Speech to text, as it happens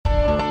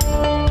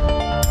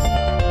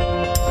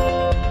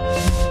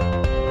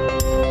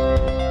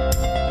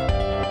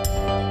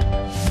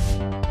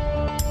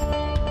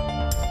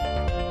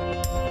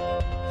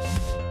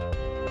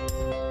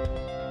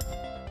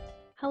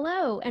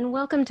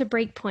welcome to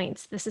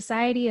Breakpoints, the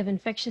Society of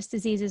Infectious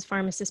Diseases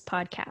Pharmacists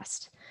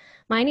podcast.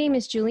 My name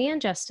is Julianne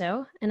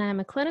Justo, and I'm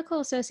a clinical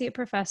associate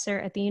professor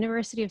at the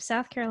University of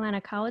South Carolina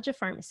College of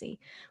Pharmacy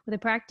with a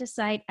practice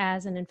site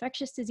as an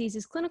infectious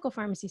diseases clinical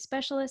pharmacy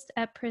specialist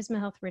at Prisma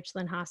Health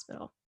Richland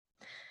Hospital.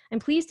 I'm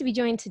pleased to be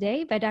joined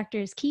today by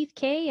Drs. Keith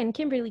Kay and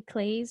Kimberly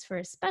Clays for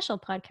a special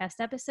podcast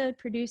episode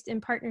produced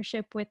in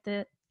partnership with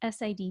the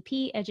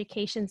SIDP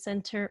Education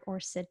Center, or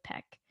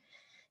SIDPEC.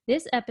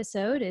 This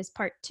episode is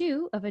part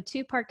 2 of a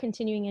 2-part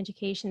continuing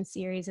education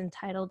series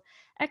entitled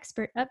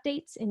Expert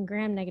Updates in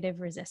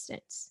Gram-Negative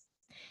Resistance.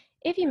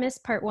 If you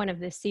missed part 1 of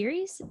this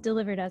series,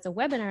 delivered as a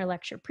webinar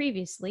lecture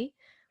previously,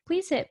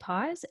 please hit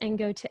pause and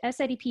go to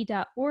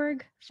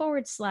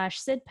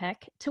sidp.org/SIDPEC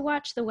to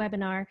watch the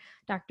webinar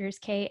Drs.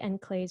 Kay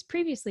and Clays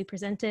previously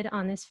presented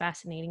on this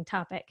fascinating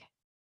topic.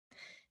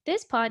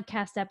 This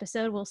podcast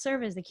episode will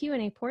serve as the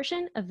Q&A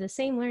portion of the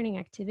same learning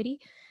activity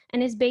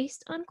and is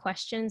based on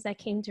questions that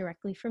came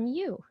directly from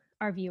you,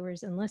 our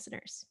viewers and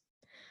listeners.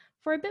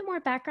 For a bit more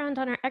background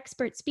on our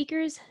expert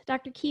speakers,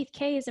 Dr. Keith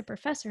Kay is a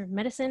professor of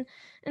medicine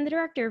and the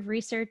director of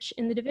research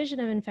in the Division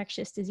of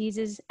Infectious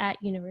Diseases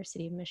at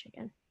University of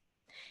Michigan.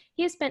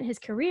 He has spent his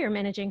career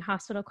managing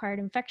hospital-acquired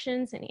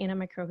infections and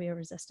antimicrobial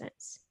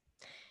resistance.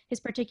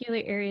 His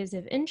particular areas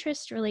of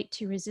interest relate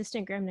to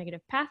resistant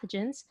gram-negative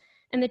pathogens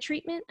and the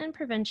treatment and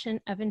prevention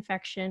of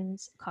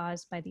infections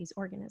caused by these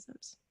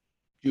organisms.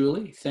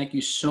 Julie, thank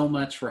you so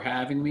much for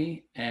having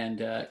me.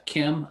 And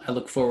Kim, I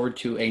look forward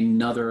to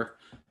another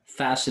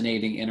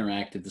fascinating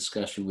interactive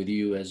discussion with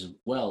you as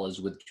well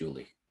as with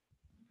Julie.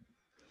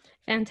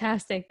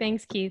 Fantastic.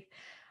 Thanks, Keith.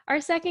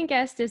 Our second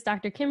guest is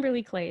Dr.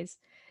 Kimberly Clays.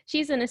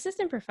 She's an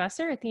assistant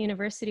professor at the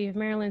University of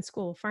Maryland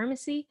School of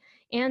Pharmacy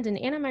and an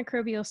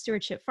antimicrobial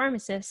stewardship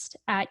pharmacist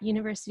at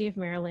University of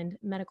Maryland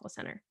Medical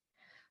Center.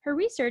 Her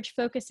research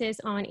focuses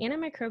on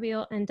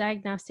antimicrobial and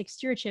diagnostic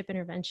stewardship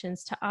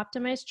interventions to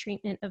optimize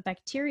treatment of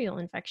bacterial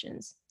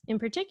infections, in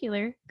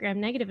particular,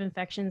 gram-negative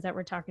infections that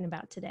we're talking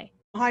about today.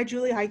 Hi,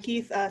 Julie. Hi,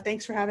 Keith.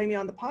 Thanks for having me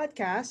on the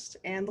podcast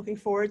and looking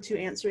forward to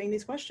answering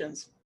these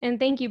questions. And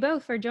thank you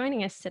both for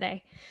joining us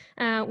today.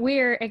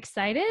 We're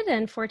excited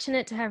and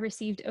fortunate to have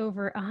received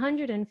over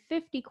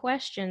 150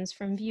 questions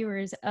from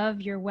viewers of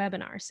your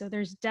webinar. So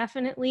there's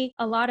definitely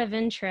a lot of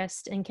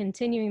interest in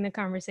continuing the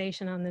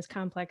conversation on this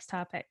complex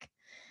topic.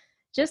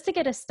 Just to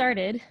get us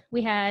started,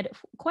 we had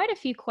quite a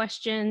few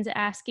questions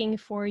asking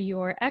for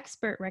your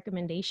expert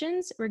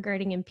recommendations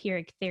regarding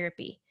empiric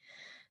therapy.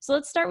 So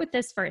let's start with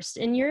this first.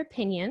 In your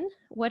opinion,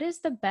 what is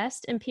the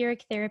best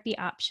empiric therapy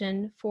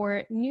option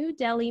for New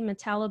Delhi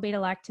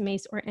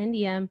metallobeta-lactamase, or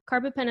NDM,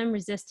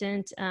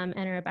 carbapenem-resistant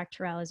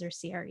Enterobacterales, or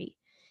CRE?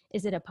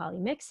 Is it a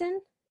polymyxin,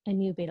 a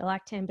new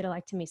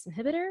beta-lactam/beta-lactamase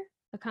inhibitor,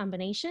 a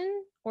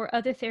combination, or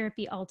other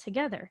therapy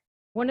altogether?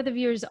 One of the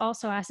viewers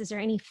also asked, is there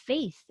any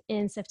faith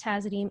in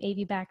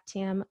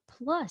ceftazidime-avibactam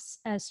plus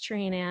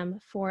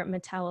aztreonam for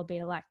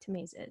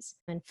metallobeta-lactamases?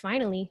 And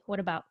finally, what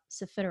about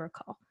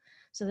cefiderocol?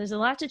 So there's a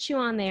lot to chew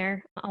on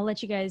there. I'll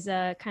let you guys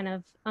kind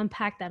of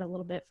unpack that a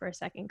little bit for a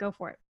second. Go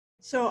for it.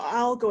 So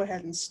I'll go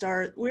ahead and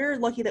start. We're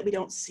lucky that we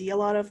don't see a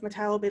lot of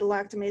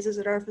metallobeta-lactamases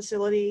at our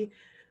facility,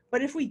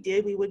 but if we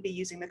did, we would be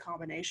using the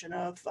combination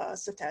of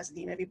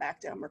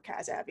ceftazidime-avibactam or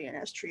Cas-Avi and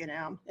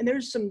aztreonam. And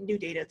there's some new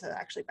data to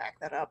actually back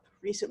that up.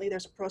 Recently,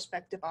 there's a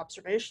prospective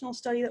observational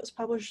study that was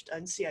published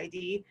in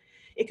CID.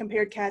 It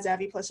compared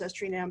Cas-Avi plus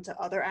aztreonam to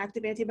other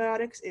active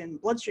antibiotics in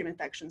bloodstream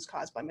infections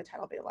caused by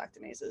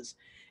metallobeta-lactamases.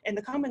 And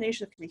the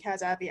combination of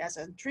Cas-Avi as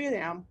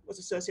aztreonam was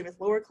associated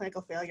with lower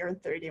clinical failure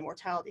and 30-day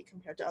mortality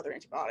compared to other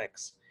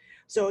antibiotics.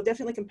 So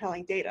definitely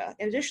compelling data.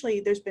 And additionally,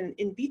 there's been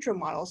in vitro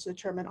models to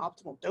determine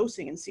optimal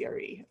dosing in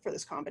CRE for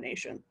this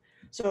combination.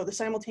 So the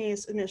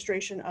simultaneous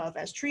administration of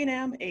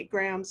aztreonam, 8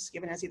 grams,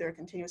 given as either a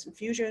continuous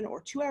infusion or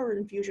 2-hour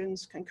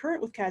infusions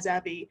concurrent with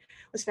Cas-Avi,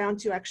 was found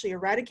to actually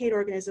eradicate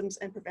organisms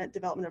and prevent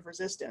development of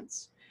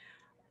resistance.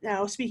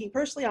 Now, speaking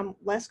personally, I'm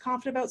less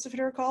confident about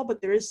cefiderocol,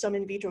 but there is some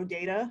in vitro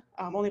data.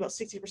 Only about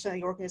 60% of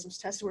the organisms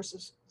tested were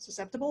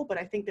susceptible, but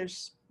I think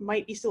there's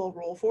might be still a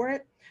role for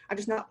it. I'm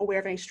just not aware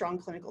of any strong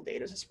clinical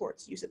data to support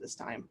its use at this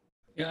time.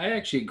 Yeah, I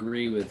actually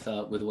agree with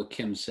what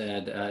Kim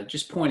said.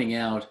 Just pointing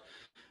out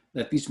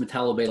that these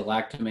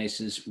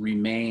metallobeta-lactamases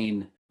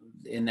remain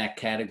in that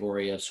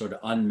category of sort of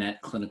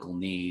unmet clinical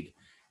need,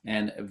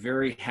 and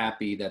very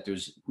happy that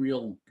there's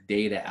real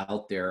data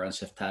out there on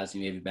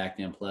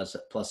ceftazidime-avibactam plus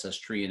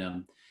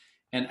aztreonam.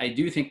 And I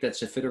do think that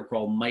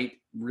cefiderocol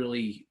might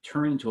really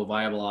turn into a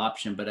viable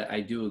option, but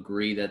I do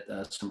agree that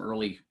some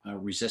early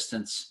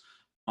resistance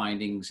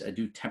findings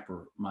do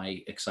temper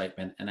my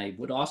excitement. And I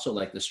would also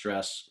like to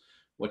stress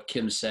what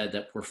Kim said,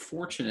 that we're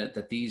fortunate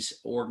that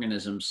these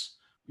organisms,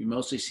 we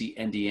mostly see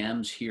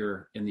NDMs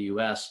here in the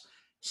US,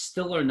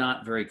 still are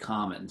not very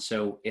common.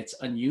 So it's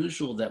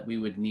unusual that we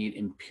would need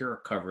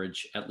empiric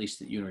coverage, at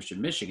least at the University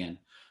of Michigan,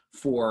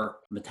 for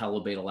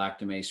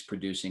metallobeta-lactamase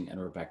producing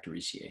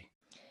Enterobacteriaceae.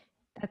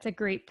 That's a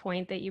great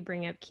point that you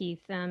bring up,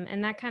 Keith.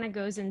 And that kind of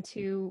goes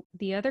into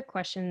the other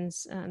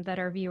questions that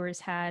our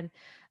viewers had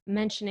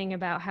mentioning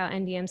about how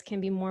NDMs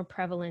can be more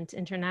prevalent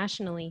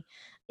internationally.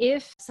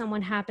 If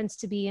someone happens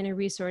to be in a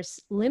resource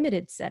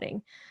limited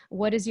setting,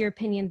 what is your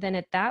opinion then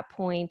at that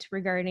point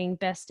regarding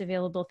best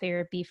available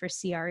therapy for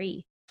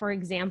CRE? For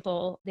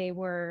example, they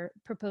were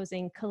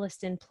proposing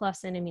colistin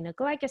plus an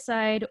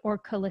aminoglycoside or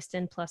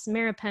colistin plus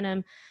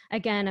meropenem.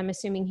 Again, I'm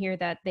assuming here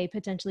that they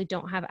potentially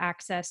don't have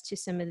access to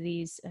some of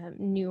these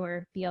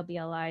newer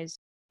BLBLIs.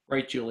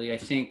 Right, Julie. I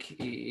think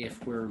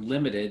if we're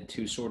limited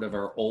to sort of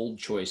our old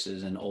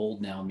choices, and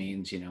old now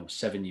means,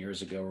 7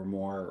 years ago or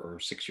more, or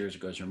 6 years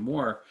ago or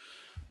more,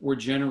 we're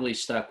generally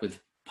stuck with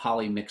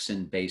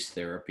polymyxin-based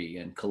therapy,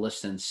 and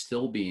colistin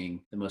still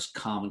being the most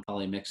common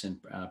polymyxin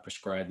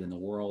prescribed in the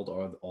world,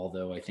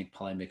 although I think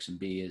polymyxin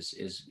B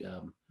is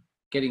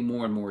getting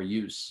more and more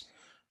use.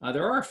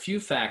 There are a few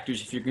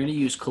factors. If you're going to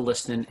use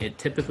colistin, it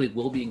typically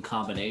will be in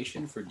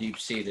combination for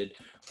deep-seated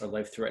or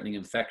life-threatening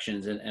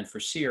infections, and for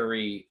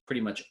CRE,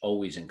 pretty much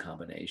always in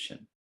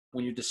combination.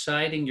 When you're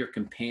deciding your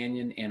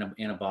companion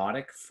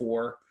antibiotic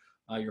for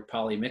your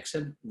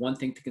polymyxin, one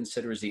thing to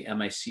consider is the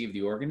MIC of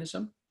the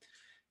organism.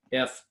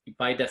 If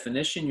by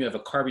definition you have a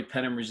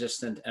carbapenem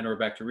resistant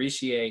Enterobacter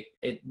riceae,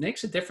 it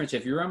makes a difference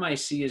if your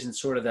MIC is in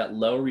sort of that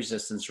low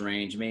resistance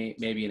range,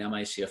 maybe an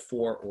MIC of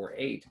 4 or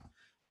 8.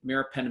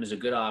 Meropenem is a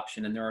good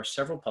option, and there are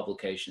several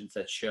publications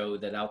that show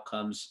that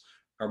outcomes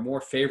are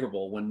more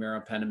favorable when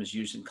meropenem is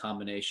used in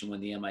combination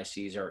when the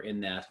MICs are in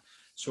that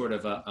sort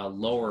of a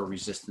lower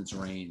resistance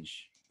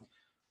range.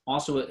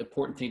 Also, an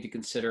important thing to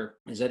consider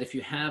is that if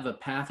you have a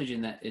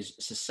pathogen that is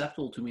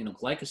susceptible to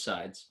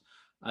aminoglycosides,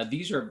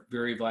 these are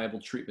very viable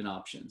treatment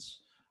options.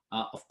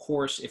 Of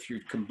course, if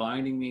you're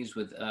combining these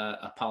with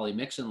a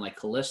polymyxin like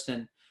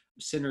colistin,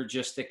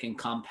 synergistic and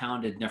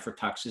compounded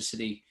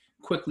nephrotoxicity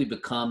quickly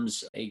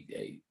becomes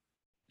a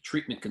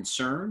treatment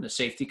concern, a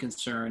safety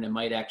concern, and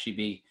might actually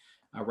be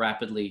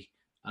rapidly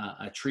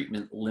a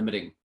treatment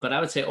limiting. But I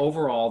would say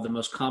overall, the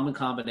most common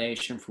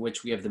combination for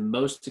which we have the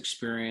most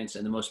experience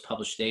and the most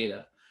published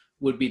data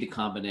would be the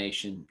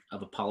combination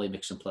of a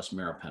polymyxin plus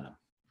meropenem.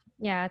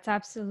 Yeah, it's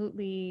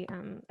absolutely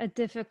a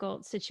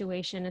difficult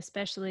situation,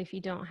 especially if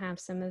you don't have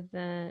some of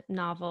the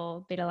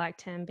novel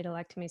beta-lactam,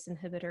 beta-lactamase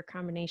inhibitor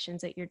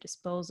combinations at your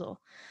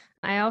disposal.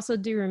 I also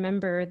do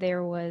remember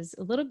there was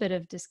a little bit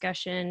of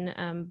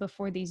discussion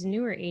before these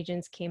newer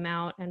agents came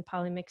out, and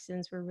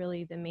polymyxins were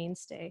really the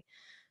mainstay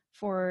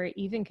for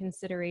even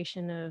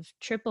consideration of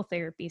triple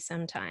therapy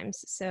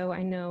sometimes. So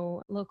I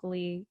know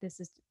locally, this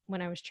is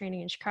when I was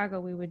training in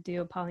Chicago, we would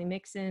do a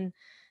polymyxin,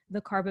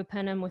 the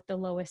carbapenem with the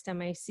lowest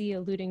MIC,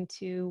 alluding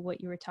to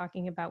what you were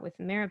talking about with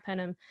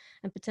meropenem,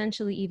 and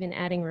potentially even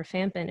adding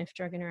rifampin if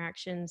drug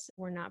interactions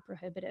were not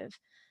prohibitive.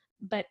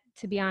 But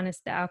to be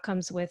honest, the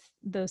outcomes with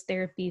those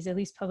therapies, at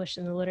least published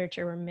in the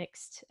literature, were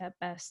mixed at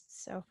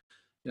best. So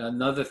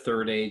another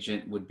third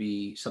agent would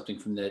be something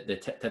from the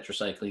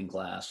tetracycline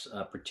class,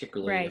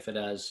 particularly right. if it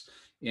has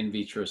in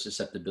vitro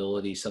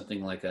susceptibility,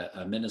 something like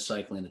a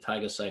minocycline, a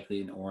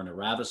tigacycline, or an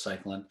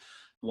eravacycline.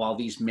 While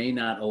these may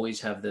not always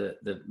have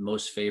the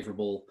most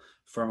favorable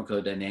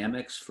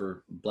pharmacodynamics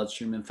for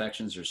bloodstream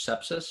infections or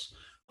sepsis,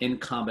 in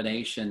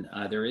combination,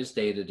 there is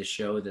data to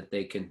show that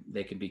they can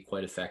be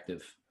quite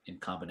effective in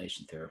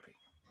combination therapy.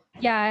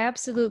 Yeah, I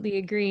absolutely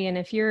agree. And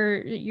if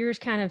you're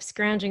kind of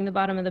scrounging the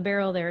bottom of the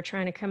barrel there,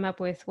 trying to come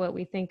up with what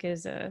we think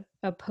is a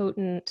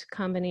potent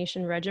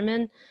combination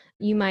regimen,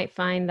 you might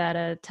find that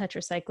a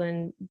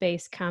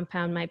tetracycline-based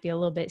compound might be a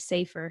little bit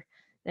safer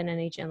than an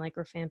agent like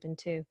rifampin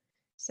too.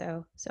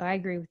 So I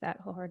agree with that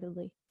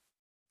wholeheartedly.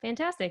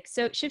 Fantastic.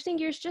 So shifting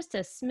gears just a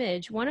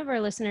smidge, one of our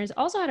listeners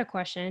also had a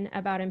question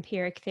about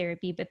empiric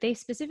therapy, but they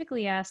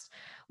specifically asked,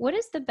 what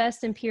is the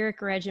best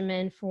empiric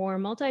regimen for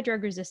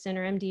multi-drug resistant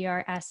or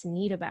MDR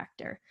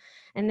Acinetobacter?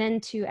 And then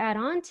to add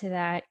on to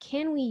that,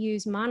 can we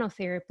use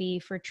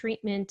monotherapy for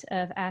treatment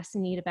of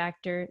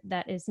Acinetobacter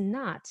that is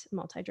not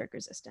multi-drug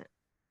resistant?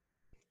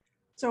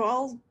 So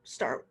I'll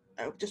start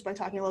just by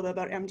talking a little bit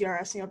about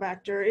MDR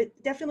Acinetobacter.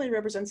 It definitely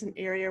represents an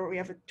area where we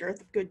have a dearth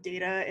of good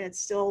data, and it's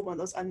still one of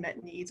those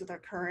unmet needs with our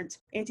current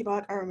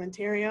antibiotic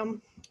armamentarium.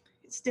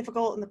 It's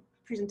difficult in the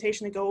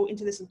presentation to go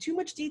into this in too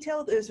much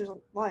detail. There's a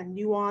lot of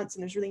nuance,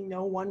 and there's really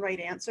no one right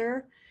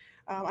answer.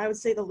 I would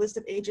say the list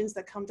of agents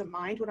that come to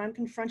mind when I'm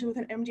confronted with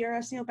an MDR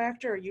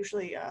Acinetobacter are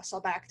usually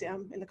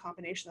sulbactam in the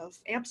combination of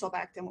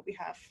amsulbactam, what we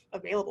have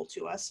available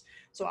to us.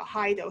 So a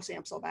high dose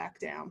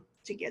amsulbactam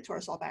to get to our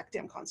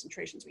sulbactam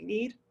concentrations we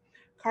need.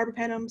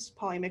 Carbapenems,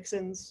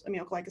 polymyxins,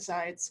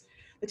 aminoglycosides,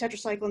 the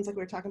tetracyclines like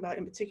we were talking about,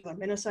 in particular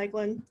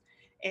minocycline,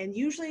 and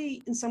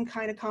usually in some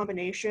kind of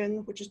combination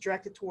which is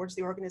directed towards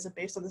the organism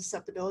based on the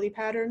susceptibility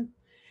pattern.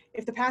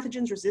 If the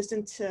pathogen's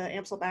resistant to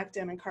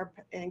amsulbactam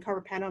and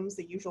carbapenems,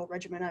 the usual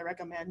regimen I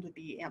recommend would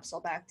be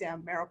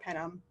amsulbactam,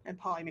 meropenem, and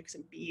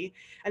polymyxin B,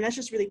 and that's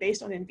just really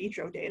based on in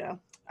vitro data.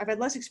 I've had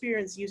less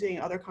experience using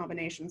other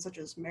combinations such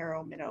as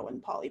mero, mino,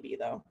 and poly B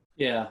though.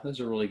 Yeah, those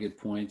are really good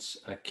points,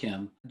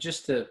 Kim.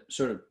 Just to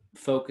sort of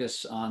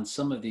focus on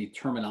some of the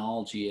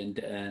terminology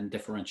and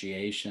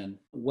differentiation,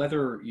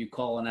 whether you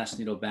call an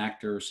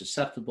Acinetobacter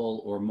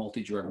susceptible or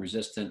multi-drug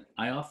resistant,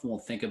 I often will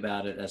think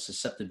about it as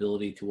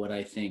susceptibility to what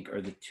I think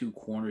are the two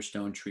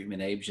cornerstone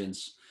treatment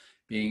agents,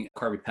 being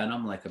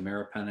carbapenem, like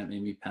Ameripenem,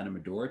 imipenem, or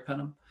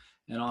doripenem,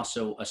 and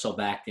also a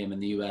sulbactam. In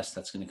the US,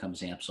 that's going to come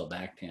as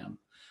amsulbactam.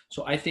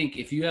 So I think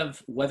if you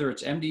have, whether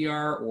it's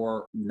MDR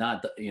or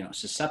not,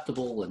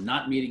 susceptible and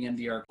not meeting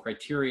MDR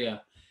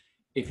criteria,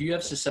 if you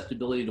have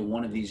susceptibility to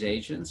one of these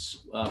agents,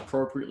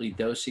 appropriately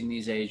dosing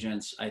these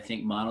agents, I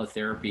think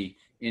monotherapy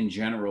in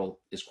general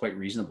is quite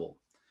reasonable.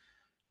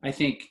 I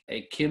think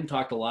Kim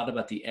talked a lot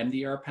about the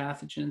MDR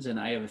pathogens, and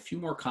I have a few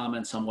more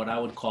comments on what I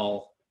would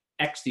call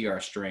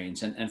XDR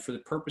strains. And for the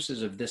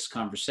purposes of this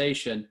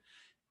conversation,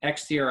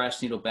 XDR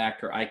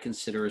Acinetobacter I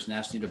consider as an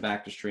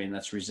Acinetobacter strain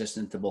that's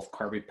resistant to both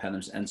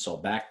carbapenems and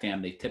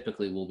sulbactam. They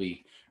typically will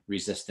be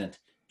resistant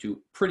to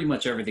pretty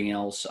much everything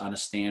else on a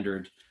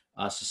standard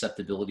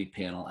susceptibility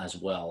panel as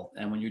well.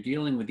 And when you're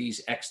dealing with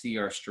these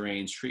XDR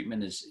strains,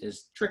 treatment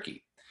is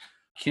tricky.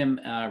 Kim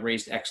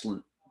raised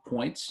excellent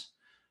points.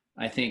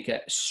 I think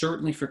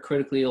certainly for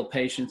critically ill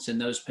patients and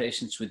those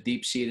patients with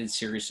deep-seated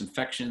serious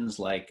infections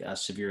like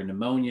severe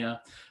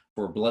pneumonia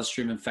or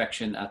bloodstream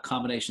infection,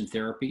 combination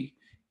therapy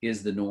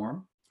is the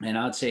norm. And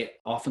I would say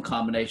often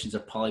combinations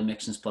of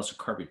polymyxins plus a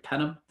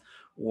carbapenem,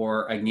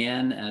 or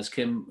again, as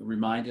Kim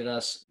reminded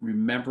us,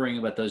 remembering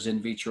about those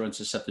in vitro and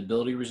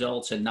susceptibility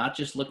results and not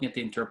just looking at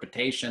the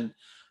interpretation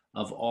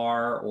of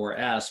R or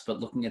S, but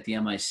looking at the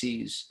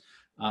MICs.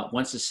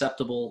 When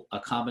susceptible,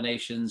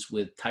 combinations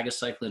with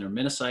tigecycline or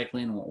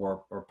minocycline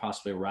or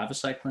possibly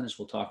ribociclib, as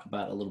we'll talk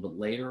about a little bit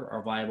later,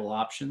 are viable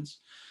options.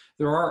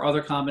 There are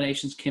other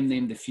combinations. Kim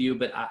named a few,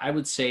 but I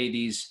would say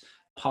these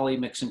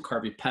polymyxin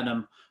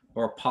carbapenem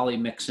or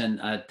polymyxin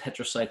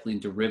tetracycline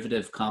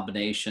derivative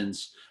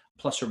combinations,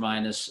 plus or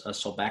minus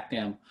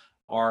sulbactam,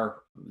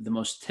 are the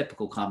most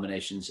typical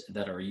combinations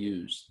that are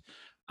used.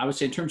 I would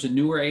say in terms of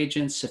newer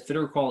agents,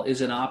 cefiderocol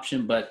is an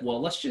option, but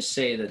well, let's just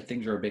say that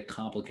things are a bit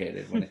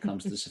complicated when it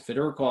comes to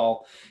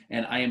cefiderocol.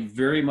 And I am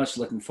very much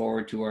looking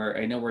forward to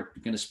I know we're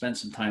going to spend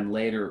some time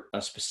later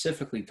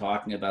specifically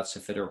talking about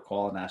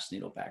cefiderocol and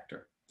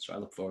Acinetobacter. So I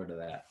look forward to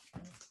that.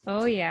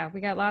 Oh yeah,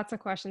 we got lots of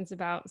questions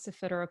about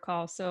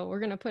cefiderocol, so we're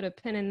going to put a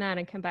pin in that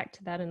and come back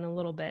to that in a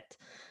little bit.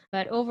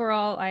 But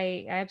overall,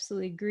 I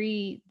absolutely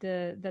agree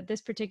that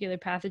this particular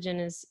pathogen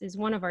is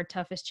one of our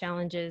toughest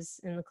challenges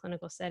in the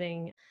clinical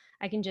setting.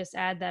 I can just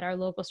add that our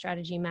local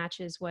strategy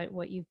matches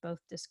what you've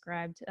both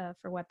described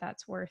for what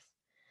that's worth.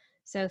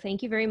 So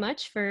thank you very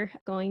much for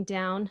going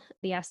down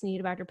the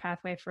Acinetobacter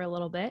pathway for a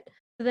little bit.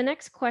 The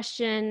next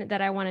question that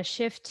I want to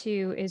shift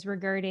to is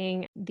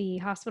regarding the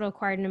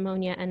hospital-acquired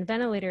pneumonia and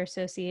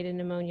ventilator-associated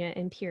pneumonia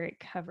empiric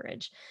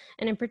coverage.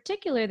 And in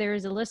particular, there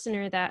is a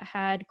listener that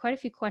had quite a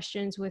few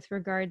questions with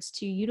regards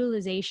to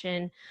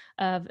utilization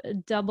of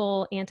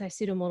double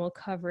anti-pseudomonal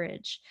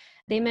coverage.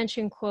 They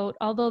mentioned, quote,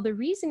 although the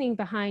reasoning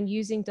behind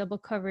using double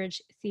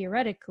coverage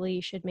theoretically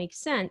should make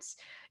sense,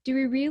 do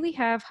we really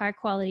have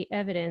high-quality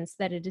evidence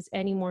that it is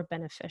any more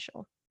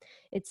beneficial?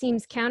 It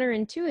seems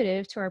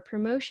counterintuitive to our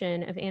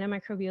promotion of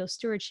antimicrobial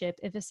stewardship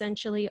if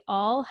essentially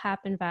all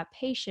HAP-INVAP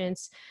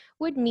patients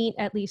would meet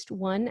at least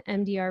one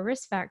MDR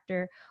risk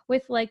factor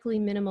with likely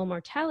minimal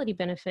mortality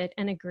benefit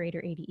and a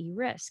greater ADE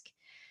risk.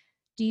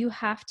 Do you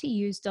have to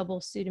use double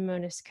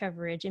Pseudomonas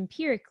coverage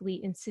empirically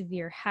in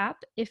severe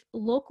HAP if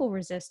local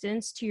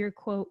resistance to your,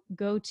 quote,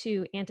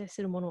 go-to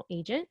anti-pseudomonal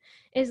agent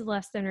is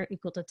less than or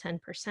equal to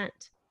 10%?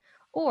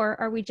 Or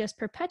are we just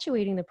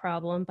perpetuating the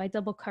problem by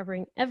double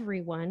covering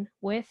everyone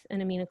with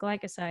an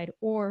aminoglycoside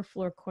or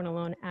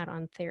fluoroquinolone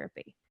add-on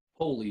therapy?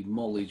 Holy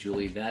moly,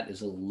 Julie, that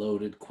is a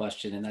loaded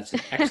question. And that's an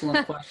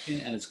excellent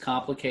question, and it's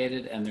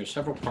complicated, and there's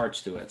several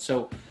parts to it.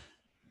 So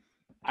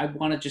I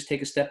want to just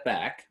take a step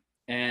back.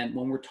 And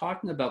when we're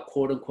talking about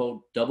quote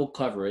unquote double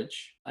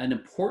coverage, an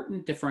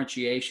important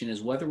differentiation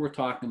is whether we're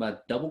talking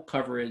about double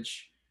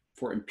coverage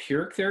for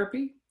empiric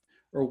therapy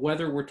or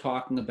whether we're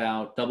talking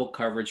about double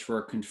coverage for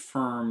a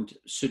confirmed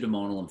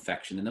pseudomonal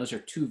infection. And those are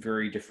two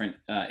very different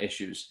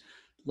issues.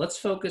 Let's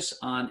focus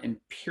on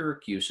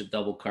empiric use of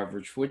double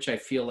coverage, for which I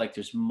feel like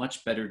there's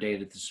much better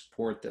data to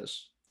support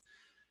this.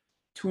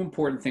 Two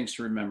important things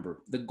to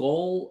remember. The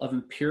goal of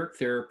empiric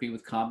therapy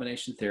with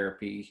combination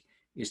therapy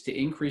is to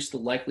increase the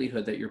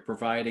likelihood that you're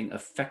providing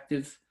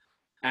effective,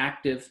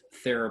 active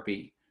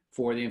therapy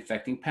for the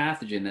infecting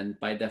pathogen. And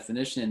by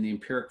definition, in the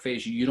empiric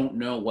phase, you don't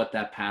know what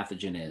that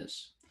pathogen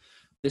is.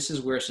 This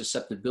is where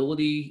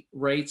susceptibility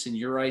rates in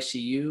your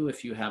ICU,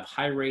 if you have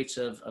high rates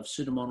of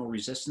pseudomonal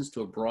resistance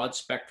to a broad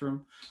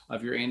spectrum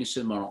of your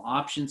anti-pseudomonal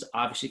options,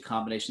 obviously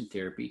combination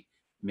therapy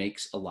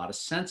makes a lot of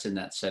sense in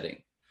that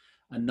setting.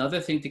 Another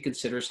thing to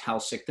consider is how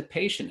sick the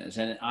patient is.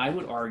 And I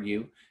would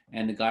argue,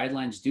 and the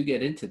guidelines do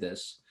get into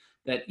this,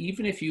 that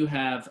even if you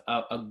have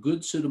a good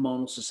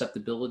pseudomonal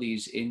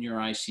susceptibilities in your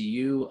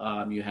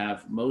ICU, you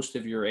have most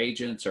of your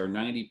agents are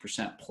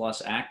 90%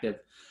 plus active,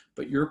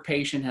 but your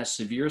patient has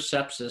severe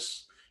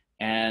sepsis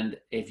And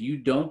if you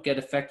don't get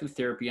effective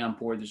therapy on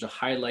board, there's a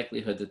high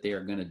likelihood that they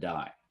are going to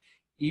die.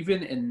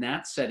 Even in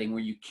that setting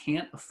where you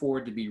can't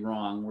afford to be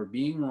wrong, where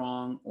being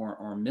wrong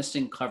or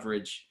missing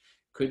coverage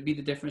could be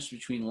the difference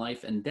between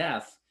life and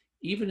death,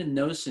 even in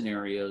those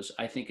scenarios,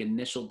 I think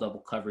initial double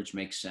coverage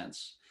makes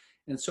sense.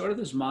 And sort of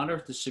those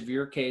moderate to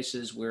severe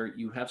cases where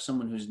you have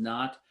someone who's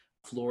not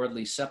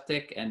floridly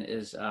septic and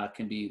is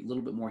can be a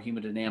little bit more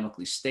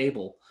hemodynamically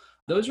stable,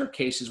 those are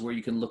cases where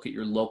you can look at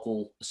your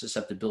local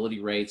susceptibility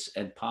rates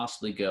and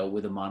possibly go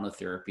with a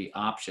monotherapy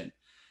option.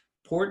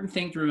 Important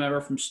thing to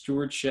remember from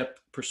stewardship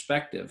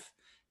perspective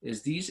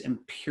is these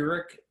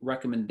empiric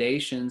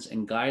recommendations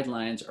and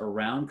guidelines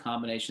around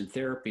combination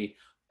therapy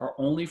are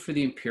only for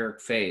the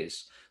empiric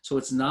phase. So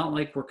it's not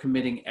like we're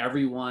committing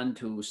everyone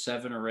to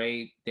 7 or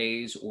 8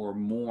 days or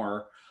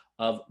more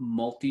of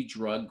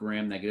multi-drug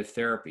gram-negative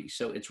therapy.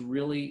 So it's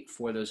really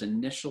for those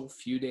initial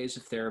few days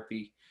of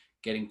therapy,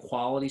 getting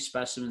quality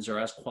specimens or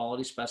as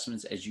quality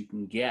specimens as you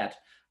can get.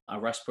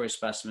 Respiratory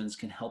specimens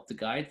can help the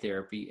guide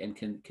therapy and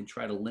can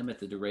try to limit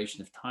the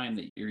duration of time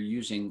that you're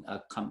using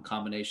a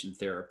combination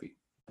therapy.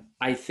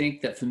 I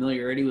think that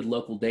familiarity with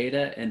local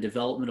data and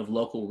development of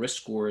local risk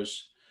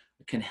scores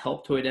can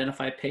help to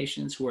identify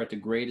patients who are at the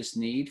greatest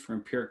need for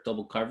empiric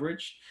double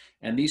coverage.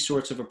 And these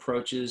sorts of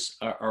approaches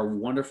are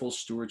wonderful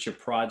stewardship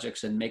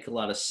projects and make a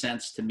lot of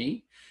sense to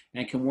me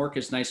and can work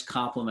as nice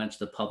complements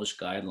to the published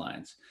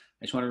guidelines.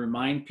 I just want to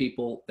remind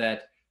people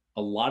that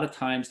a lot of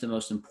times the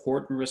most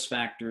important risk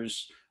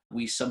factors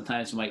we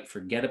sometimes might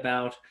forget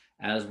about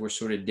as we're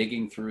sort of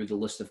digging through the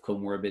list of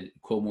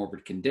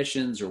comorbid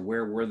conditions, or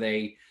where were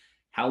they,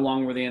 how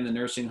long were they in the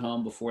nursing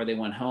home before they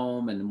went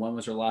home, and when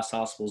was their last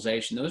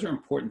hospitalization. Those are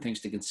important things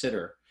to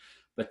consider.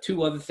 But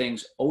two other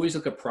things: always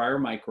look at prior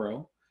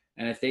micro,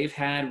 and if they've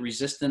had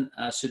resistant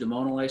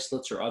pseudomonal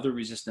isolates or other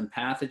resistant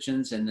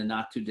pathogens in the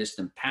not too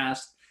distant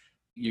past,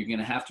 you're going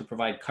to have to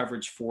provide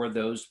coverage for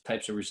those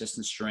types of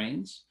resistant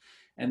strains.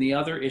 And the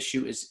other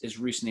issue is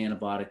recent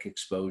antibiotic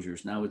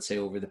exposures. And I would say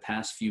over the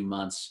past few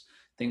months,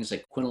 things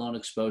like quinolone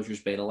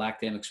exposures,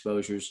 beta-lactam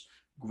exposures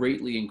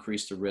greatly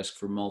increase the risk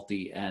for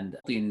multi and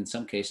in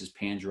some cases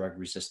pan-drug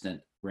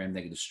resistant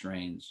gram-negative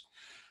strains.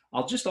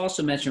 I'll just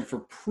also mention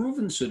for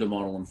proven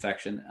pseudomonal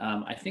infection,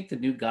 I think the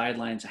new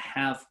guidelines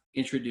have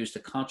introduced a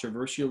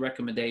controversial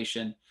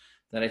recommendation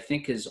that I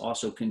think has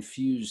also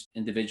confused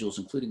individuals,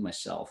 including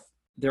myself.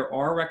 There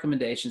are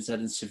recommendations that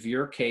in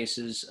severe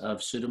cases of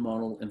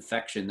pseudomonal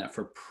infection, that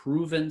for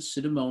proven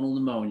pseudomonal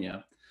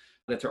pneumonia,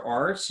 that there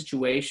are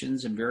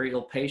situations in very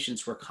ill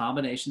patients where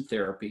combination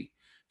therapy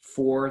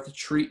for the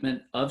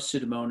treatment of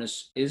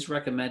Pseudomonas is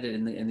recommended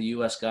in the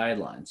US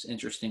guidelines,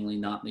 interestingly,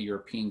 not in the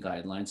European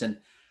guidelines. And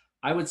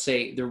I would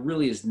say there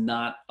really is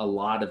not a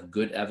lot of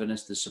good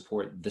evidence to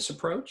support this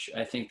approach.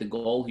 I think the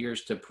goal here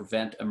is to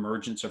prevent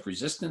emergence of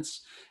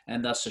resistance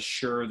and thus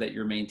assure that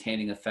you're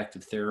maintaining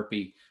effective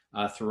therapy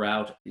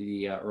throughout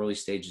the early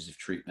stages of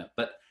treatment.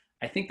 But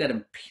I think that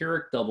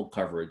empiric double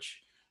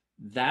coverage,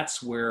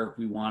 that's where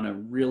we want to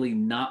really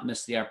not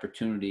miss the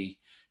opportunity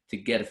to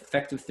get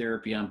effective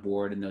therapy on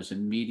board in those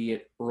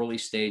immediate early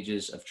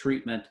stages of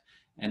treatment.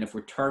 And if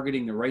we're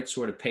targeting the right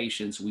sort of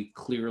patients, we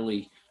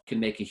clearly can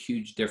make a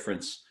huge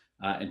difference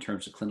in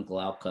terms of clinical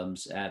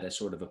outcomes at a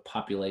sort of a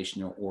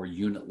population or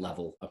unit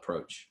level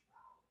approach.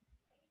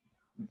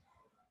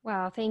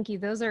 Wow, thank you.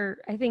 Those are,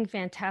 I think,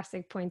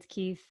 fantastic points,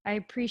 Keith. I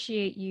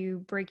appreciate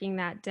you breaking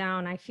that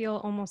down. I feel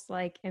almost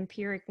like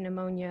empiric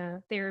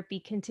pneumonia therapy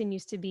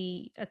continues to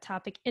be a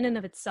topic in and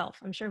of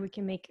itself. I'm sure we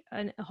can make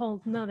a whole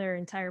nother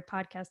entire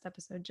podcast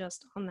episode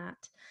just on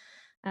that.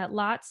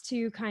 Lots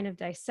to kind of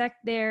dissect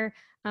there.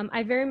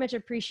 I very much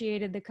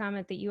appreciated the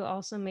comment that you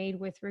also made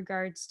with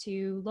regards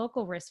to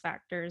local risk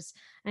factors.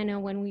 I know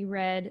when we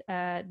read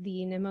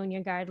the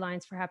pneumonia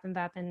guidelines for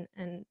HAP-VAP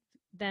and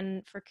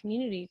then for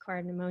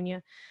community-acquired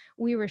pneumonia,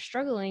 we were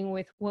struggling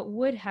with what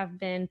would have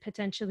been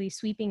potentially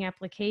sweeping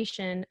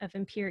application of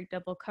empiric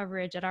double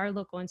coverage at our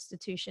local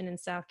institution in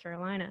South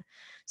Carolina.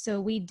 So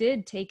we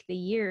did take the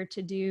year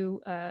to do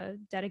a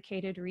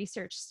dedicated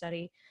research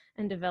study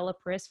and develop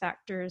risk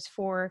factors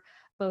for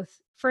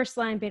both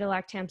first-line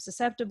beta-lactam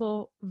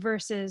susceptible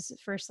versus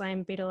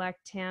first-line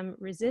beta-lactam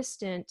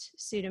resistant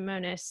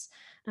Pseudomonas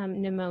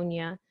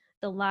pneumonia,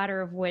 the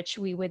latter of which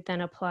we would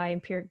then apply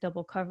empiric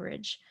double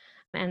coverage.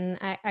 And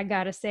I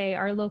gotta say,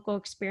 our local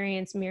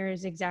experience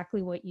mirrors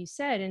exactly what you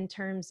said in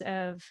terms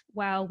of,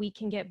 while we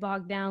can get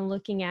bogged down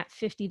looking at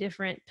 50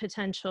 different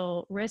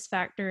potential risk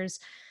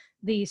factors,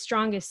 the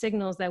strongest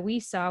signals that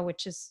we saw,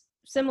 which is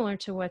similar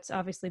to what's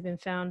obviously been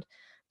found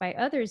by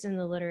others in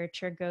the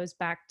literature, goes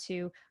back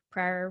to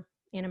prior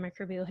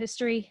antimicrobial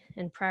history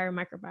and prior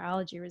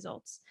microbiology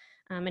results.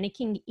 And it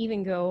can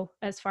even go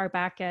as far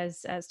back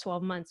as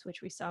 12 months,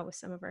 which we saw with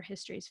some of our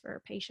histories for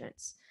our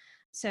patients.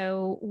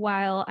 So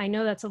while I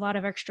know that's a lot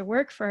of extra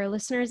work for our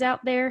listeners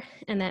out there,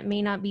 and that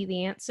may not be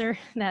the answer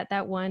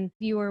that one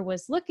viewer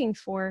was looking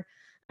for,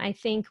 I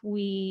think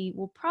we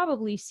will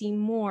probably see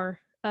more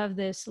of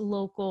this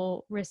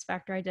local risk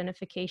factor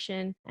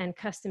identification and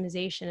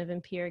customization of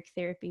empiric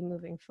therapy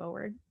moving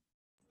forward.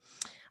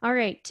 All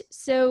right,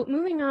 so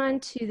moving on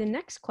to the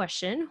next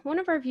question. One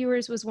of our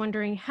viewers was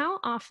wondering,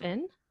 how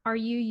often are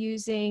you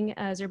using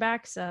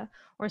Zerbaxa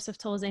or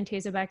ceftolozane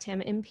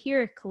tazobactam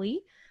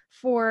empirically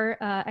for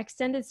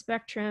extended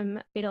spectrum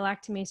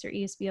beta-lactamase or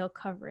ESBL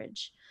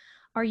coverage?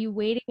 Are you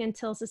waiting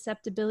until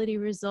susceptibility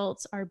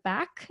results are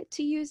back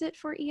to use it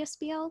for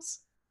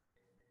ESBLs?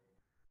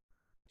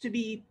 To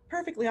be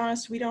perfectly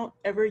honest, we don't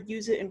ever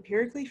use it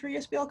empirically for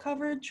ESBL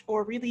coverage,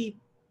 or really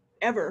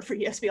ever for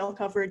ESBL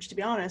coverage, to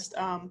be honest.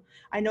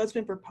 I know it's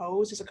been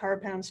proposed as a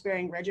carbapenem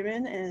sparing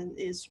regimen and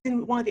is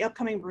in one of the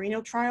upcoming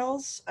Merino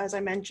trials. As I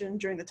mentioned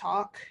during the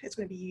talk, it's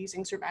going to be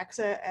using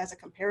Zerbaxa as a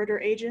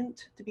comparator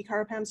agent to be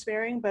carbapenem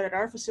sparing, but at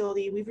our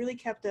facility, we've really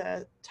kept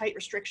tight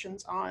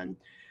restrictions on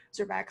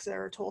Zerbaxa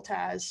or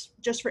Toltaz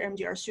just for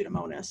MDR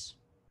Pseudomonas.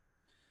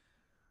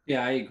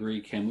 Yeah, I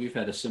agree, Kim. We've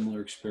had a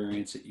similar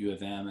experience at U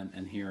of M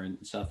and here in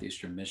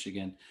southeastern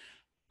Michigan.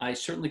 I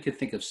certainly could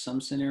think of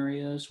some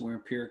scenarios where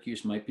empiric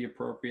use might be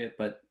appropriate,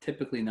 but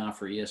typically not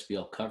for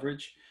ESBL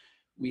coverage.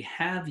 We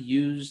have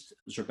used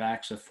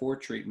Zerbaxa for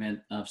treatment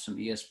of some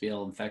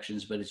ESBL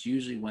infections, but it's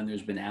usually when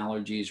there's been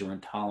allergies or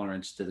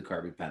intolerance to the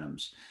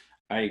carbapenems.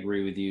 I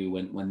agree with you.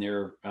 When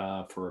they're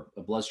for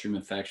a bloodstream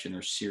infection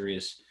or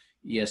serious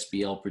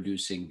ESBL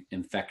producing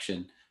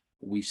infection,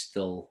 we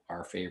still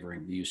are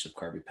favoring the use of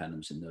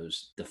carbapenems in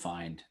those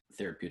defined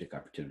therapeutic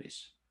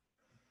opportunities.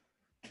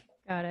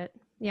 Got it.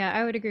 Yeah,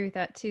 I would agree with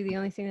that too. The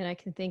only thing that I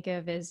can think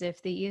of is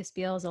if the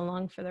ESBL is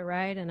along for the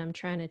ride and I'm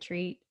trying to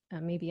treat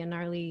maybe a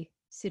gnarly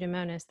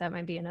Pseudomonas, that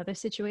might be another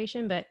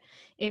situation, but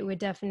it would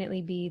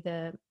definitely be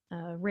the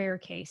rare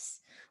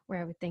case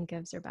where I would think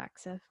of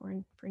Zerbaxa for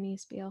an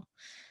ESBL.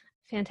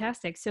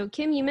 Fantastic. So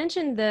Kim, you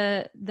mentioned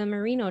the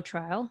Merino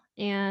trial,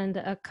 and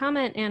a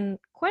comment and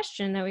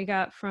question that we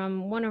got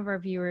from one of our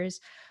viewers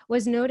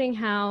was noting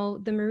how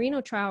the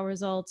Merino trial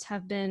results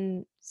have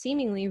been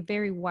seemingly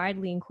very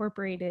widely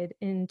incorporated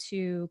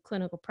into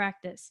clinical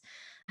practice.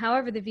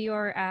 However, the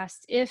viewer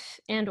asked if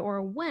and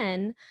or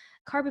when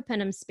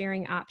carbapenem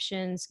sparing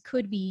options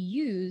could be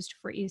used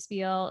for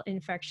ESBL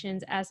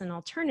infections as an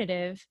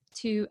alternative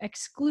to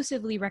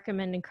exclusively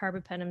recommending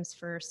carbapenems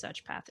for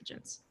such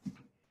pathogens.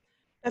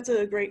 That's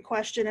a great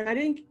question, and I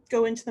didn't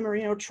go into the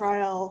Merino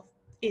trial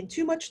in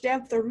too much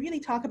depth or really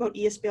talk about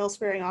ESBL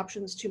sparing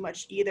options too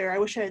much either. I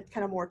wish I had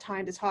kind of more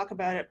time to talk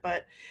about it,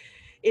 but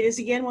it is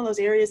again one of those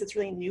areas that's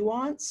really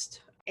nuanced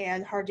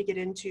and hard to get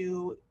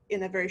into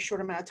in a very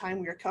short amount of time.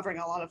 We are covering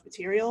a lot of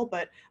material,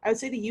 but I would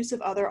say the use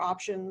of other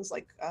options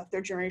like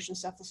third generation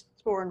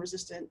cephalosporin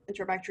resistant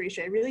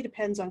Enterobacteriaceae really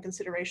depends on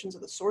considerations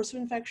of the source of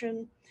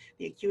infection,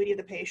 the acuity of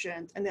the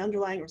patient, and the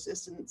underlying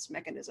resistance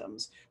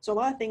mechanisms. So a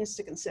lot of things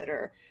to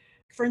consider.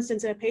 For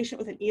instance, in a patient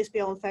with an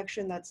ESBL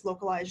infection that's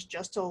localized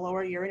just to the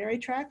lower urinary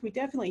tract, we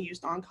definitely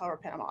use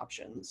non-carbapenem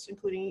options,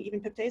 including even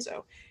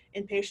Piptazo.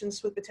 In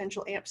patients with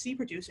potential AMP-C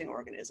producing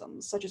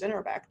organisms, such as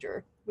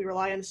Enterobacter, we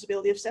rely on the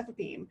stability of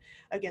cefepime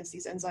against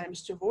these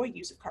enzymes to avoid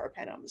use of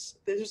carbapenems.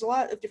 There's a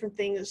lot of different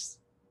things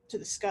to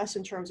discuss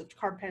in terms of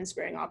carbapenem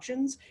sparing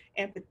options,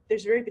 and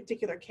there's very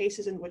particular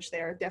cases in which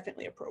they are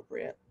definitely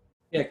appropriate.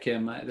 Yeah,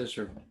 Kim, those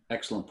are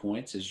excellent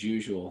points as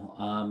usual.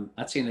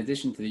 I'd say in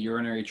addition to the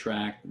urinary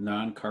tract,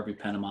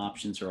 non-carbapenem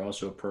options are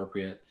also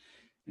appropriate.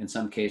 In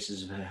some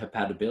cases,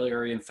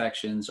 hepatobiliary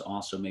infections,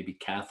 also maybe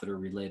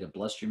catheter-related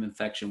bloodstream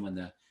infection when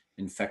the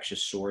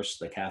infectious source,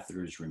 the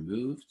catheter, is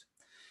removed.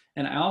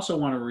 And I also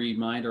want to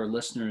remind our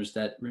listeners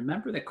that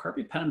remember that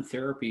carbapenem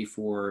therapy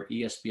for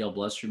ESBL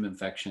bloodstream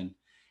infection,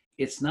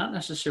 it's not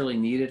necessarily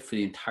needed for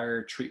the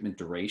entire treatment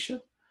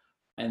duration.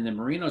 And the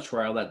Merino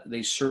trial, that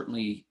they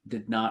certainly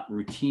did not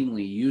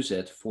routinely use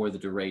it for the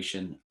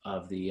duration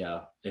of the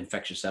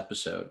infectious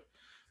episode.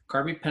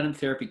 Carbapenem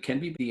therapy can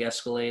be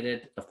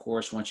de-escalated, of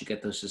course, once you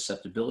get those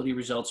susceptibility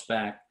results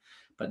back,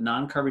 but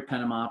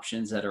non-carbapenem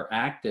options that are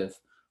active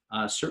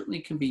certainly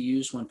can be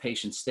used when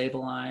patients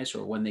stabilize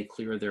or when they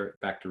clear their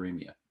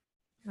bacteremia.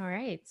 All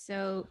right.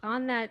 So,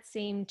 on that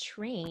same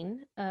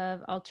train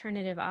of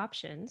alternative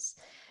options,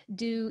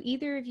 do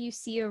either of you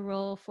see a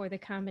role for the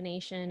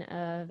combination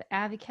of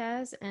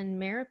Avicaz and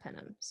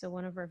Meropenem? So,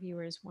 one of our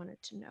viewers wanted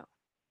to know.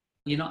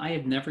 You know, I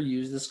have never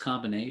used this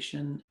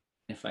combination.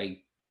 If I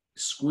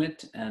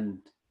squint and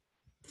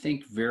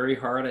think very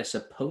hard, I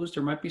suppose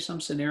there might be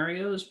some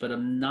scenarios, but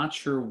I'm not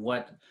sure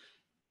what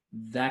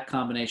that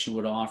combination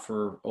would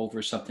offer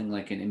over something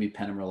like an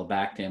imipenem or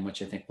Labactam,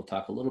 which I think we'll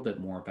talk a little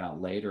bit more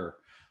about later.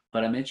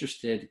 But I'm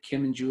interested,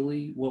 Kim and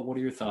Julie, what are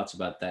your thoughts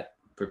about that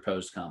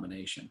proposed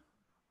combination?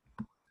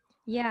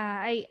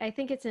 Yeah, I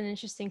think it's an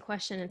interesting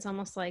question. It's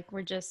almost like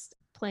we're just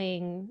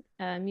playing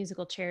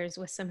musical chairs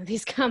with some of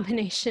these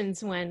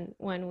combinations when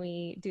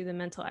we do the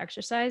mental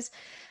exercise.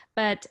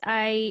 But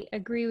I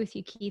agree with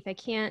you, Keith. I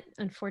can't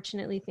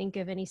unfortunately think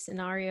of any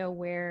scenario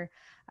where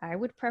I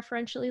would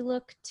preferentially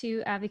look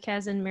to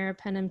Avicaz and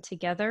Meropenem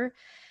together.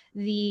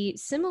 The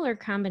similar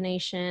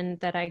combination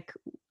that I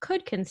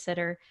could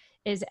consider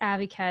is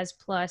Avycaz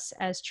plus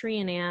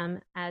aztreonam,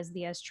 as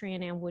the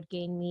aztreonam would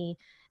gain me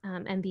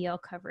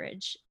MBL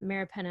coverage.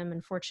 Meropenem,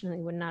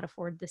 unfortunately, would not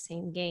afford the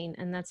same gain.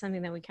 And that's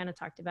something that we kind of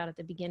talked about at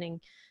the beginning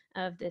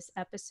of this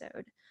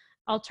episode.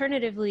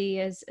 Alternatively,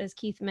 as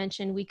Keith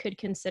mentioned, we could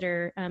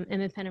consider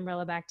imipenem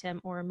relebactam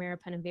or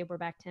meropenem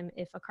vaborbactam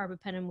if a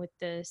carbapenem with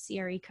the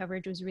CRE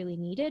coverage was really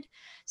needed.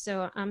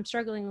 So I'm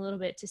struggling a little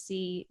bit to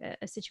see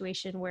a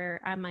situation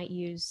where I might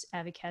use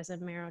Avycaz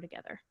and Mero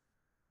together.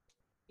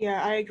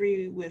 Yeah, I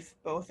agree with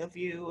both of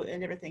you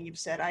and everything you've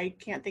said. I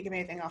can't think of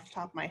anything off the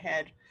top of my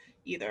head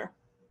either.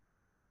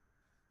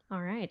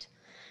 All right.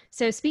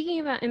 So speaking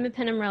about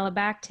imipenem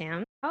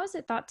relebactam, how is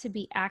it thought to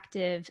be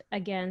active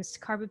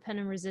against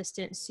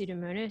carbapenem-resistant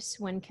Pseudomonas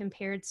when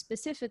compared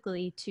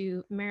specifically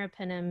to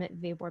meropenem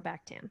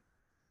vaborbactam?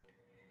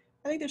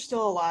 I think there's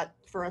still a lot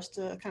for us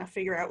to kind of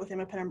figure out with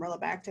imipenem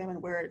relebactam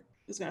and where it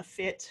is going to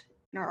fit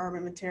in our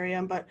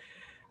armamentarium, but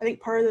I think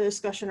part of the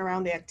discussion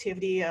around the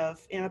activity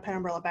of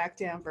imipenem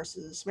relebactam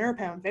versus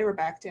meropenem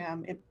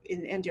vaborbactam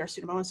in MDR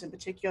Pseudomonas in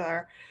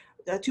particular,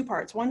 two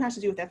parts. One has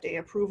to do with FDA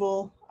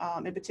approval.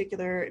 In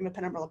particular,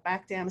 imipenem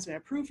relebactam has been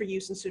approved for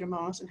use in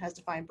Pseudomonas and has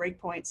defined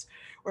breakpoints,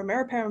 where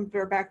meropenem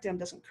vaborbactam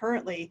doesn't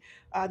currently.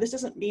 This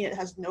doesn't mean it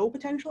has no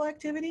potential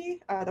activity.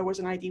 There was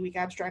an ID Week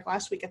abstract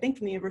last week, I think,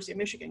 from the University of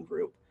Michigan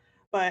group.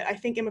 But I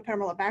think imipenem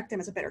relebactam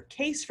is a better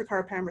case for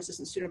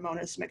carbapenem-resistant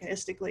Pseudomonas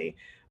mechanistically.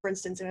 For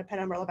instance,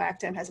 imipenem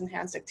relebactam has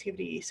enhanced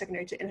activity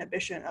secondary to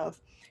inhibition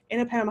of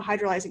imipenem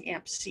hydrolyzing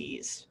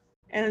AMP-Cs.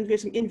 And we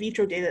have some in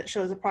vitro data that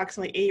shows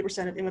approximately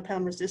 80% of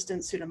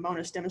imipenem-resistant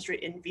Pseudomonas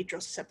demonstrate in vitro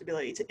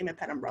susceptibility to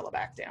imipenem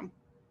relebactam.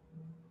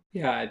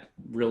 Yeah,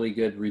 really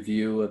good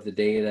review of the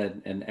data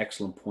and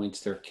excellent points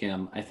there,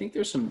 Kim. I think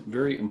there's some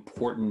very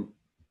important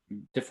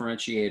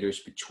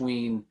differentiators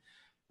between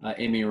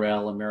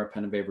Imirel and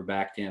meropenem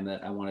vaborbactam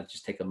that I want to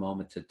just take a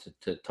moment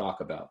to talk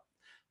about.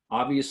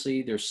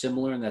 Obviously, they're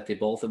similar in that they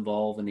both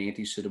involve an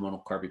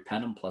anti-pseudomonal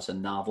carbapenem plus a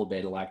novel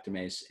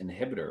beta-lactamase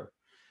inhibitor.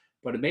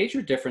 But a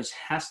major difference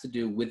has to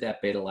do with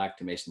that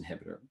beta-lactamase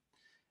inhibitor.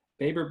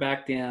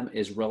 Vaborbactam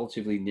is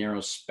relatively narrow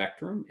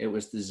spectrum. It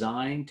was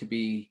designed to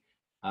be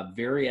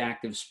very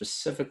active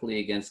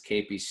specifically against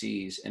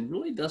KPCs and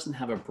really doesn't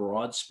have a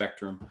broad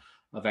spectrum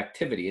of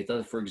activity. It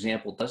does, for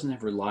example, doesn't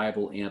have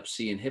reliable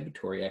AMP-C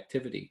inhibitory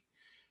activity.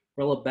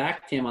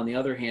 Relebactam, on the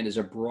other hand, is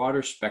a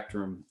broader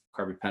spectrum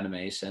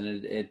carbapenemase,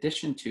 and in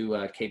addition to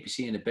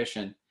KPC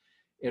inhibition,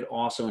 it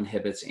also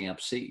inhibits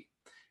AMP-C.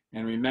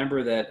 And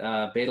remember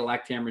that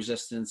beta-lactam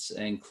resistance,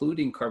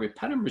 including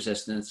carbapenem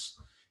resistance,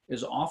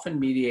 is often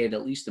mediated,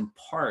 at least in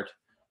part,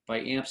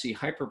 by AMP-C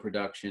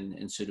hyperproduction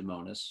in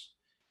Pseudomonas.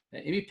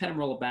 Imipenem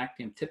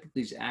relebactam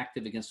typically is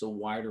active against a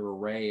wider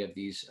array of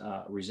these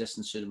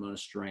resistant Pseudomonas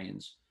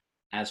strains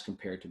as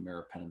compared to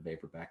meropenem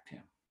vaborbactam.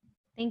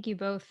 Thank you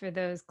both for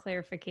those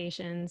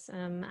clarifications.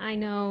 I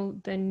know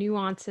the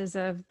nuances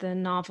of the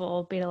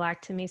novel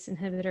beta-lactamase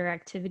inhibitor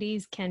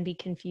activities can be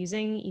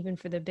confusing even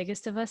for the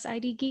biggest of us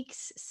ID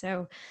geeks.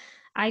 So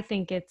I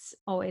think it's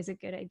always a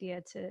good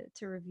idea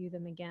to review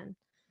them again.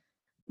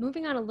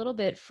 Moving on a little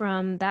bit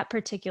from that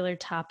particular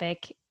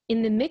topic,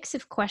 in the mix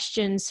of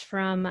questions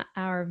from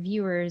our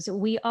viewers,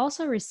 we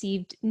also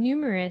received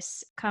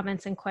numerous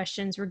comments and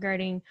questions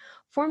regarding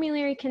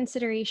formulary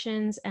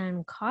considerations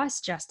and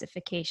cost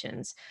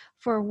justifications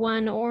for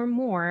one or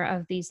more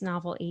of these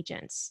novel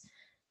agents.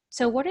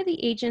 So what are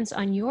the agents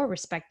on your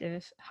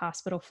respective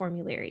hospital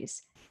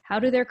formularies? How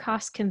do their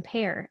costs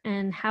compare?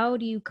 And how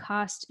do you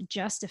cost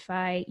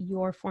justify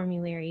your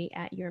formulary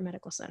at your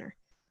medical center?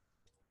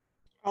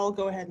 I'll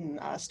go ahead and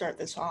start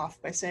this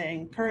off by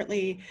saying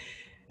currently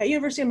at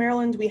University of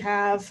Maryland, we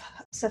have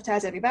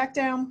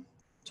ceftaz-avibactam,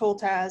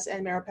 toltaz,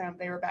 and meropenem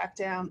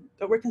vaborbactam,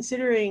 but we're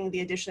considering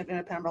the addition of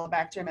imipenem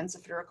relebactam and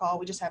ceftriaxone.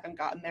 We just haven't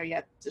gotten there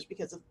yet just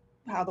because of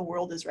how the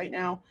world is right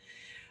now.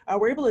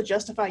 We're able to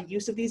justify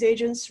use of these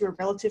agents through a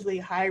relatively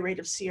high rate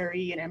of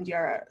CRE and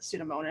MDR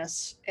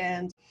Pseudomonas.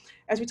 And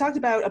as we talked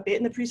about a bit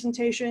in the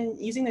presentation,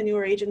 using the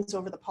newer agents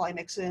over the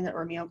polymyxin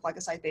or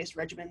aminoglycoside-based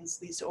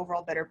regimens leads to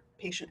overall better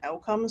patient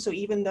outcomes. So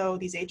even though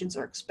these agents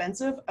are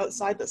expensive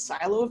outside the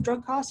silo of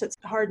drug costs, it's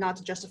hard not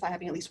to justify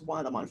having at least one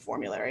of them on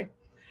formulary.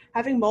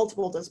 Having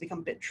multiple does become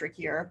a bit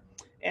trickier.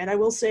 And I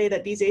will say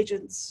that these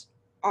agents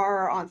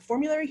are on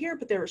formulary here,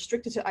 but they're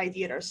restricted to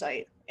ID at our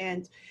site.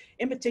 And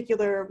in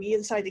particular, we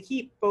decided to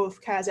keep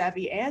both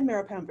Cas-Avi and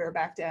meropenem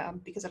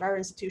vaborbactam because at our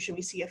institution,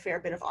 we see a fair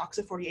bit of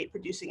OXA48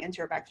 producing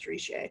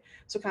Enterobacteriaceae.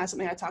 So kind of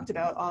something I talked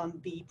about on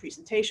the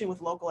presentation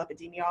with local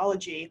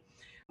epidemiology.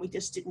 We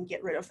just didn't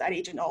get rid of that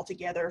agent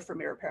altogether for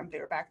meropenem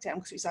vaborbactam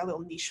because we saw a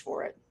little niche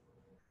for it.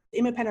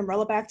 Imipenem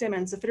relebactam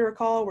and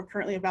ceftriaxone, we're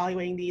currently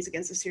evaluating these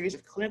against a series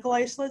of clinical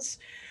isolates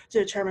to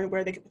determine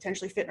where they could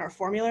potentially fit in our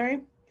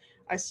formulary.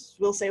 I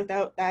will say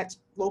without that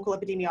local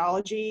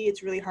epidemiology,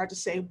 it's really hard to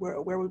say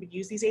where we would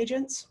use these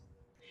agents.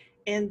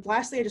 And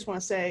lastly, I just want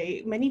to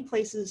say many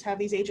places have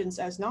these agents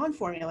as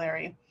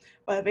non-formulary,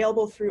 but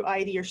available through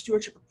ID or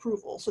stewardship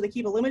approval. So they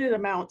keep a limited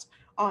amount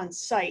on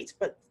site,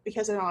 but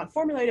because they're not on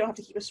formulary, they don't have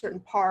to keep a certain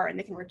PAR and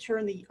they can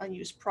return the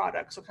unused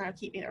product. So kind of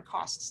keeping their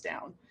costs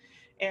down.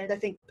 And I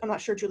think, I'm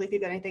not sure, Julie, if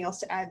you've got anything else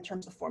to add in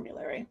terms of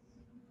formulary.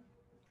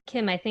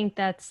 Kim, I think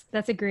that's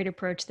a great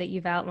approach that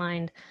you've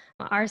outlined.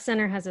 Our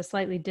center has a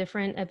slightly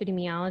different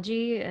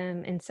epidemiology.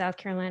 In South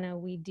Carolina,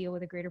 we deal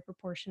with a greater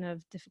proportion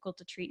of difficult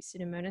to treat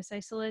Pseudomonas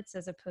isolates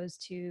as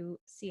opposed to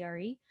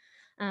CRE.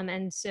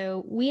 And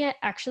so we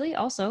actually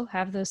also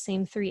have those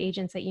same 3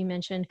 agents that you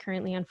mentioned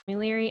currently on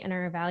formulary and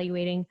are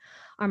evaluating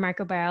our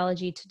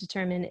microbiology to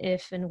determine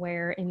if and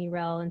where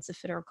Imurel and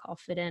Cefidorocol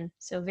fit in.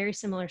 So very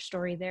similar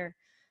story there.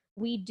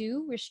 We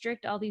do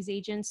restrict all these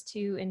agents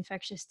to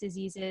infectious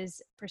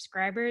diseases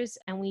prescribers,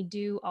 and we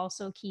do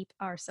also keep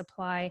our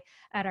supply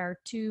at our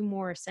 2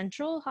 more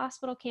central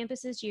hospital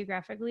campuses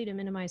geographically to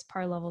minimize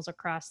PAR levels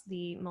across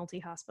the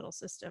multi-hospital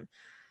system.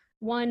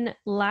 One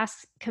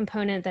last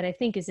component that I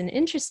think is an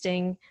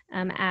interesting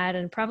add,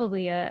 and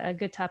probably a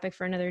good topic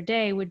for another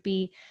day, would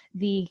be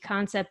the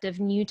concept of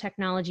new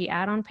technology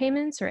add-on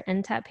payments or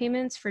NTAP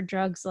payments for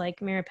drugs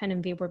like Meropenem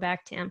and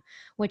Vaborbactam,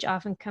 which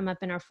often come up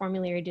in our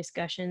formulary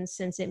discussions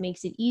since it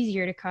makes it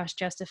easier to cost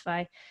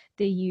justify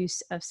the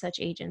use of such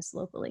agents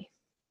locally.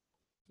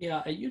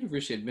 Yeah, at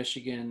University of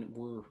Michigan,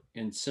 we're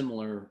in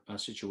similar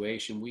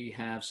situation. We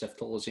have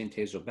ceftolozane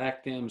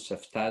tazobactam,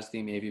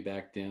 ceftazidime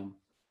avibactam,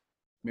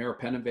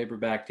 Meropenem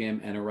vaborbactam,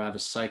 and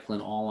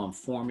eravacycline all on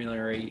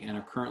formulary and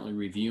are currently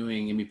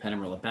reviewing imipenem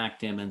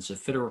rilabactam and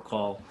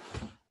cefidorocol.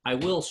 I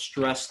will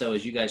stress, though,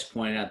 as you guys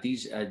pointed out,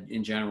 these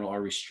in general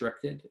are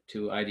restricted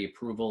to ID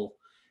approval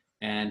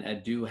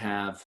and do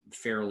have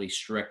fairly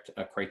strict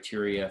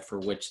criteria for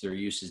which their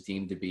use is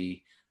deemed to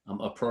be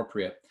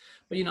appropriate.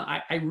 But,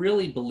 I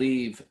really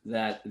believe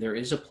that there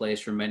is a place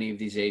for many of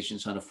these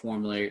agents on a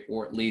formulary,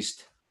 or at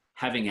least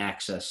having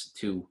access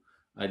to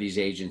these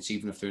agents,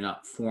 even if they're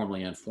not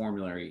formally on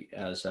formulary,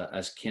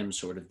 as Kim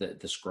sort of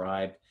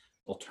described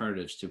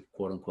alternatives to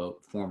quote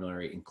unquote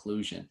formulary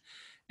inclusion.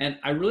 And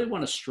I really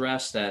want to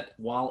stress that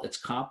while it's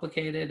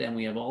complicated and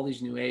we have all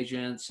these new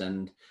agents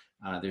and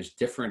there's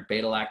different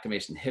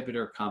beta-lactamase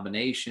inhibitor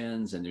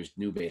combinations and there's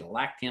new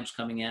beta-lactams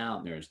coming out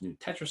and there's new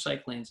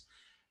tetracyclines,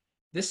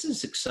 this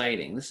is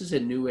exciting. This is a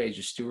new age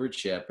of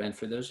stewardship. And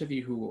for those of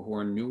you who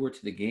are newer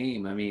to the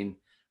game, I mean,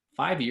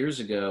 5 years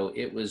ago,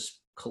 it was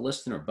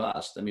colistin or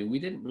bust. I mean, we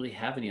didn't really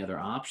have any other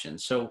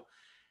options. So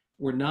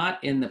we're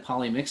not in the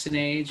polymyxin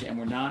age, and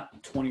we're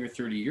not 20 or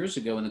 30 years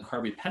ago in the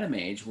carbapenem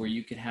age, where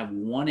you could have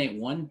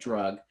one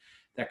drug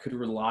that could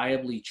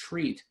reliably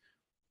treat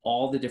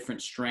all the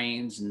different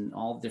strains and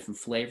all the different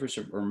flavors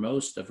or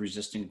most of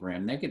resistant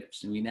gram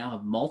negatives. And we now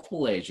have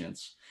multiple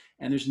agents,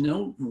 and there's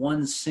no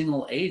one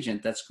single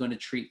agent that's going to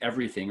treat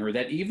everything or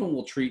that even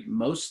will treat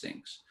most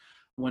things.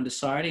 When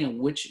deciding on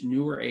which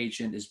newer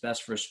agent is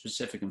best for a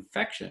specific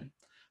infection,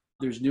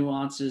 there's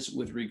nuances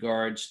with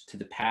regards to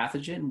the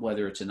pathogen,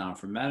 whether it's a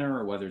non-fermenter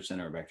or whether it's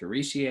Enterobacter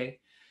riceae,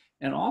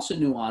 and also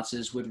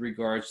nuances with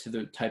regards to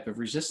the type of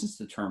resistance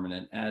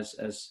determinant,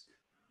 as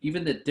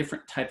even the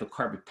different type of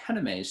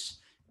carbapenemase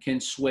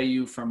can sway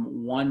you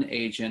from one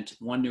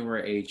newer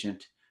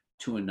agent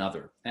to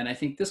another. And I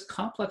think this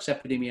complex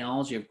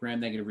epidemiology of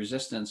gram-negative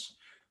resistance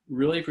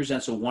really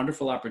presents a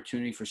wonderful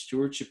opportunity for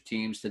stewardship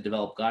teams to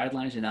develop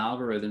guidelines and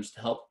algorithms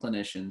to help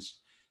clinicians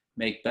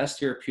make best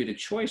therapeutic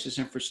choices,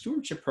 and for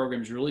stewardship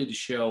programs really to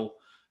show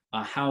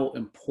how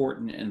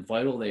important and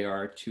vital they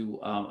are to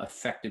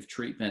effective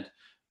treatment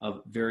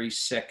of very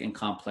sick and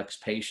complex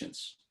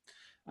patients.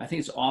 I think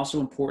it's also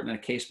important on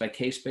a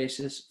case-by-case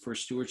basis for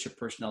stewardship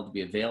personnel to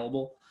be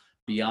available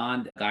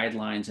beyond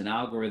guidelines and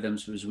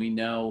algorithms, because we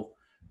know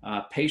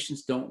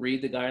patients don't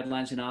read the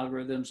guidelines and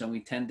algorithms, and we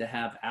tend to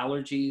have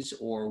allergies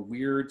or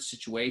weird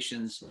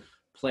situations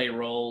play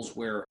roles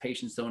where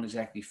patients don't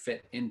exactly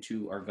fit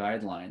into our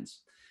guidelines.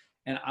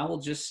 And I will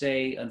just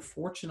say,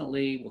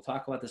 unfortunately, we'll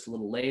talk about this a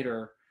little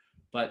later,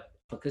 but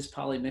because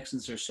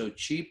polymyxins are so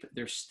cheap,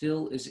 there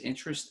still is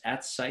interest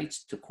at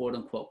sites to quote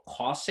unquote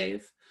cost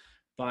save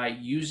by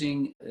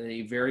using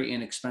a very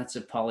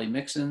inexpensive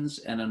polymyxins.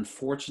 And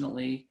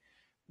unfortunately,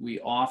 we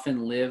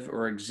often live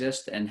or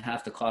exist and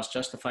have to cost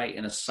justify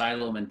in a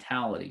silo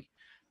mentality.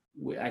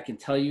 I can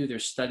tell you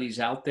there's studies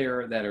out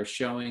there that are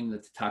showing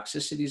that the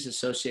toxicities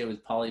associated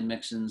with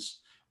polymyxins,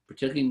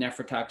 particularly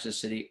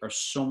nephrotoxicity, are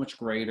so much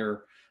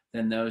greater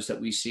than those that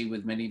we see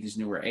with many of these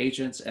newer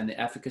agents, and the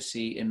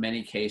efficacy in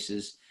many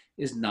cases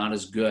is not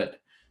as good.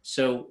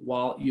 So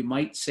while you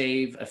might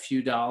save a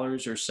few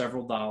dollars or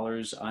several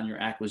dollars on your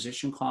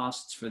acquisition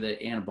costs for the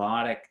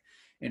antibiotic,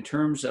 in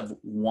terms of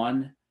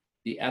one,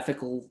 the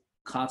ethical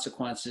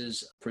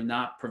consequences for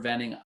not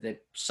preventing the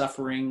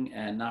suffering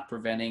and not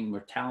preventing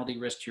mortality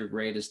risk to your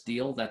greatest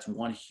deal, that's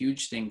one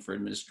huge thing for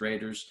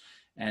administrators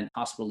and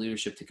hospital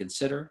leadership to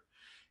consider.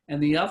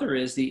 And the other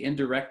is the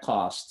indirect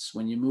costs.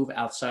 When you move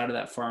outside of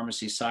that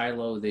pharmacy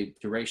silo, the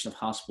duration of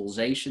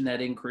hospitalization that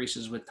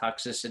increases with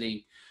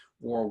toxicity,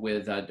 or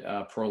with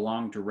a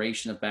prolonged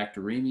duration of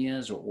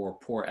bacteremias, or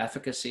poor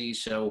efficacy.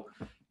 So,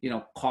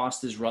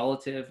 cost is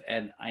relative.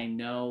 And I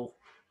know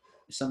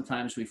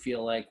sometimes we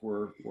feel like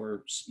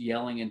we're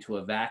yelling into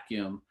a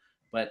vacuum,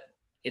 but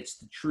it's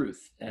the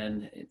truth.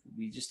 And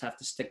we just have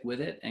to stick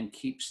with it and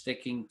keep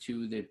sticking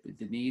to the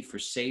need for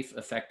safe,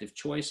 effective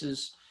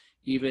choices.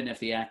 Even if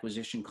the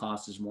acquisition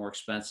cost is more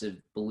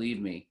expensive,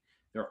 believe me,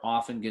 they're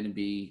often going to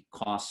be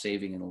cost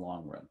saving in the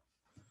long run.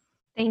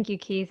 Thank you,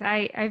 Keith.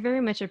 I very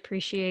much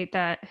appreciate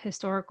that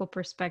historical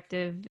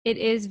perspective. It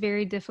is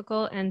very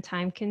difficult and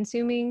time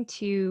consuming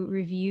to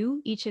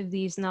review each of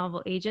these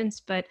novel agents,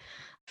 but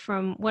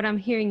from what I'm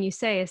hearing you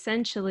say,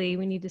 essentially,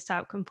 we need to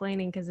stop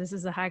complaining because this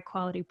is a high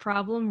quality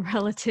problem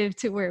relative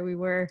to where we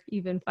were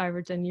even 5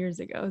 or 10 years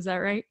ago. Is that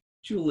right?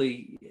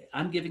 Julie,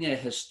 I'm giving a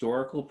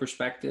historical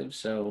perspective,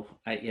 so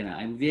I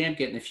am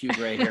getting a few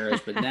gray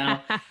hairs, but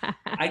now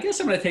I guess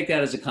I'm going to take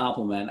that as a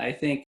compliment. I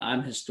think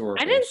I'm I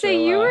historical. didn't say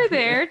So, you were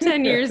there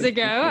 10 years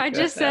ago. I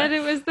just said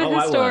it was the oh, I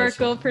was.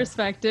 historical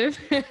perspective.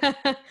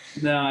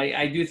 No,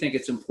 I do think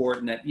it's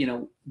important that,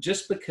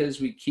 just because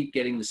we keep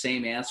getting the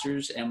same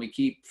answers and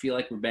we feel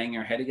like we're banging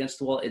our head against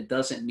the wall, it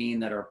doesn't mean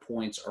that our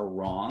points are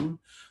wrong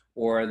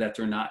or that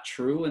they're not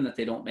true and that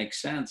they don't make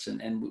sense.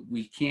 And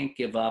we can't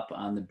give up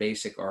on the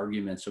basic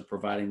arguments of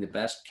providing the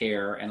best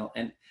care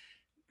and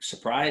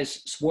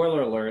surprise,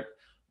 spoiler alert,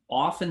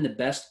 often the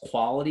best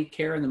quality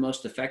care and the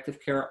most effective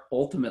care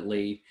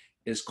ultimately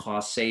is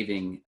cost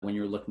saving when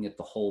you're looking at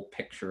the whole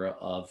picture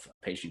of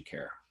patient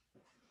care.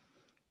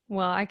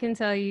 Well, I can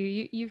tell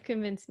you've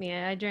convinced me.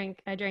 I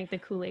drank the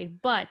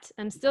Kool-Aid, but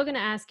I'm still going to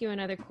ask you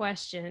another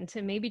question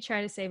to maybe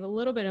try to save a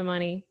little bit of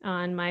money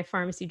on my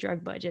pharmacy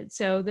drug budget.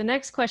 So the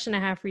next question I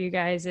have for you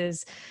guys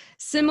is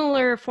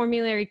similar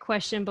formulary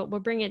question, but we'll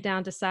bring it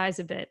down to size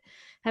a bit.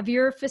 Have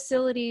your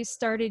facilities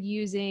started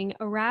using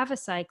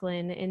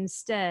eravacycline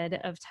instead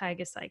of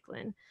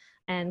tigecycline?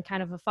 And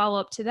kind of a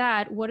follow-up to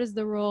that, what is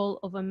the role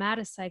of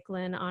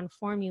omadacycline on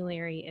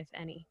formulary, if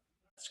any?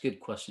 That's a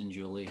good question,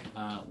 Julie.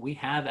 We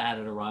have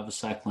added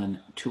eravacycline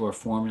to our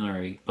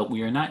formulary, but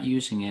we are not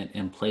using it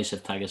in place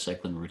of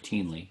tigecycline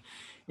routinely.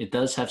 It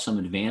does have some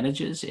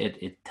advantages.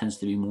 It tends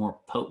to be more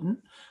potent,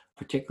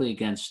 particularly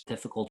against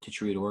difficult to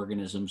treat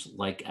organisms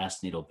like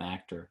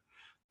Acinetobacter.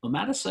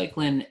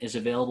 Omadacycline is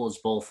available as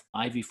both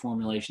IV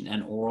formulation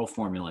and oral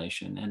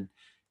formulation, and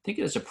think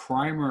it has a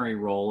primary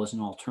role as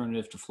an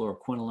alternative to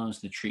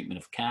fluoroquinolones in the treatment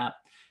of CAP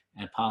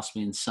and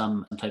possibly in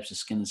some types of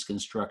skin-to-skin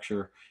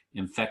structure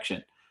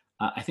infection.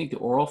 I think the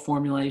oral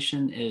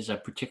formulation is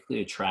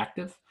particularly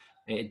attractive.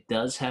 It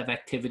does have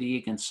activity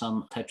against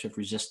some types of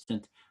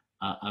resistant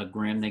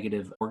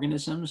gram-negative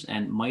organisms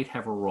and might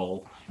have a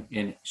role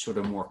in sort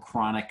of more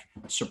chronic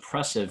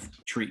suppressive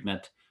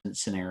treatment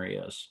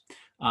scenarios.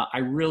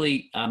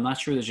 I'm not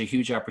sure there's a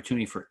huge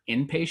opportunity for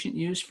inpatient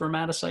use for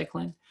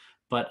omadacycline,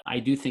 but I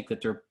do think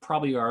that there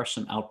probably are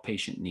some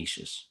outpatient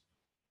niches.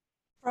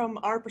 From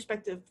our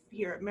perspective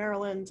here at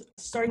Maryland,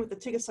 starting with the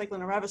tigecycline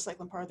and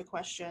eravacycline part of the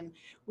question,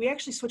 we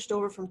actually switched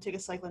over from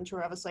tigecycline to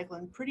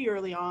eravacycline pretty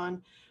early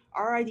on.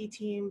 Our ID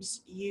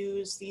teams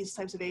use these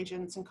types of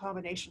agents in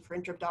combination for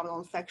intra-abdominal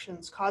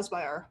infections caused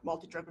by our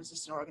multi-drug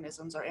resistant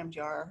organisms, our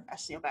MDR,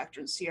 Acinetobacter,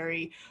 and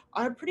CRE,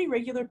 on a pretty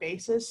regular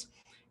basis.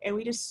 And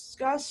we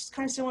discussed,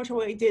 kind of similar to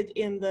what we did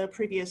in the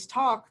previous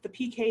talk, the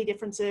PK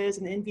differences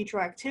and the in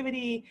vitro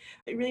activity.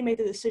 It really made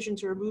the decision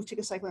to remove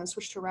tigecycline and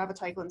switch to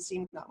eravacycline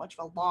seem not much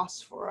of a loss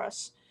for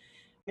us.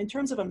 In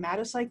terms of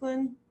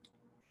omadacycline,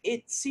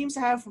 it seems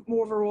to have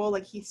more of a role,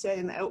 like he said,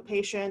 in the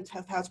outpatient,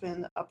 has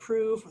been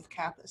approved with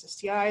CAP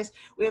SSTIs.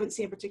 We haven't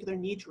seen a particular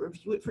need to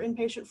review it for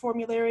inpatient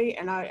formulary,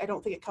 and I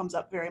don't think it comes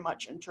up very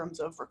much in terms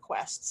of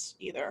requests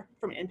either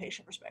from an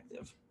inpatient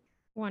perspective.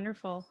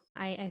 Wonderful.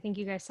 I think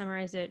you guys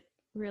summarized it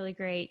really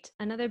great.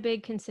 Another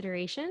big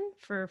consideration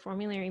for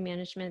formulary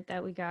management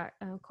that we got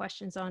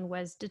questions on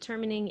was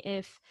determining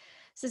if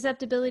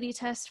susceptibility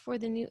tests for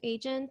the new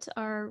agent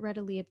are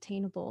readily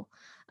obtainable.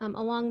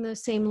 Along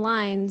those same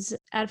lines,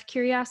 out of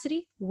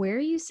curiosity, where are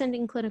you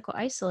sending clinical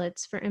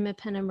isolates for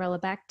imipenem,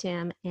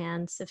 relebactam,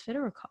 and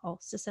cefiderocol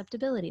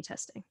susceptibility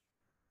testing?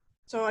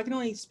 So I can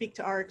only speak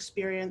to our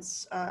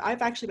experience.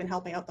 I've actually been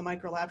helping out the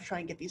microlab to try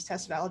and get these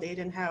tests validated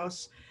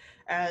in-house.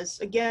 As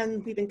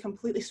again, we've been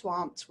completely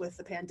swamped with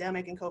the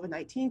pandemic and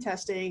COVID-19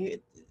 testing.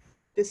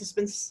 This has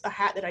been a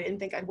hat that I didn't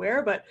think I'd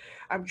wear, but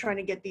I'm trying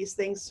to get these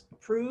things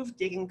approved,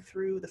 digging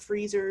through the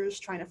freezers,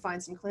 trying to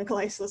find some clinical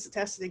isolates to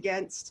test it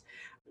against.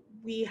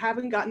 We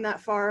haven't gotten that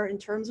far in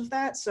terms of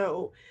that.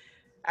 So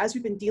as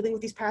we've been dealing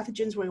with these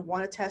pathogens where we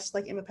want to test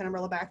like imipenem,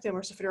 relebactam,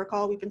 or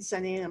cefiderocol, we've been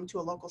sending them to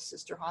a local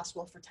sister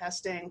hospital for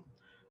testing.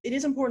 It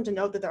is important to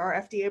note that there are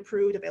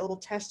FDA-approved available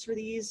tests for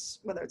these,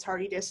 whether it's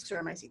Hardy discs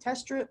or MIC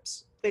test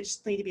strips. They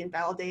just need to be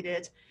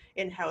invalidated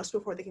in-house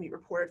before they can be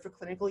reported for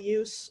clinical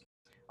use.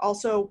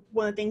 Also,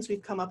 one of the things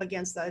we've come up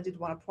against that I did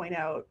want to point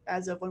out,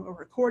 as of when we're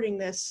recording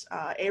this,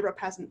 ARUP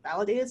hasn't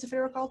validated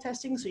cefiderocol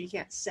testing, so you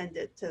can't send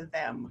it to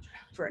them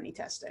for any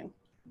testing.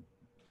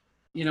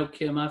 You know,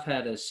 Kim, I've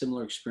had a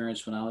similar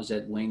experience when I was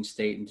at Wayne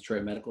State and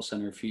Detroit Medical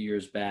Center a few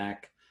years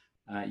back.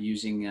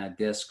 Using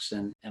discs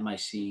and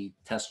MIC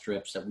test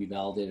strips that we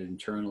validated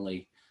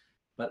internally.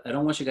 But I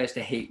don't want you guys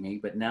to hate me,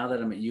 but now that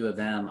I'm at U of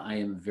M, I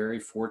am very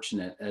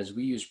fortunate as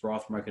we use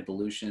broth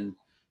microdilution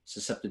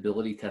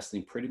susceptibility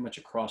testing pretty much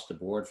across the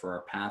board for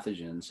our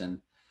pathogens. And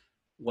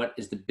what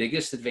is the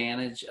biggest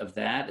advantage of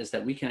that is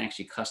that we can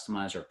actually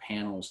customize our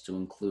panels to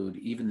include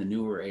even the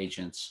newer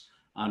agents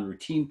on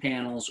routine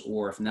panels,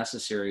 or if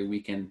necessary,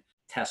 we can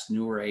test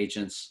newer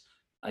agents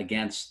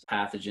against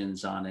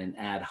pathogens on an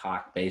ad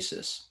hoc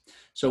basis.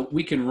 So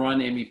we can run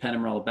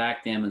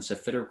imipenem-relebactam and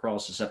cefidocrol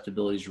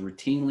susceptibilities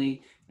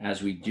routinely,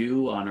 as we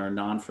do on our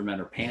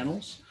non-fermenter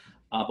panels.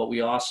 But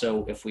we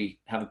also, if we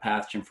have a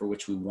pathogen for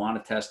which we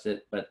want to test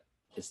it, but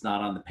it's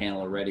not on the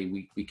panel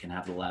already, we can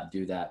have the lab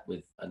do that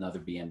with another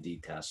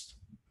BMD test.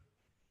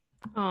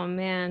 Oh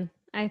man,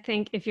 I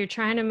think if you're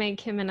trying to make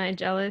Kim and I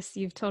jealous,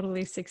 you've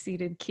totally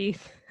succeeded,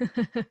 Keith.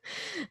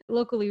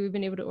 Locally, we've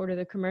been able to order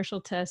the commercial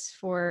tests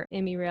for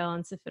ImiRail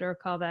and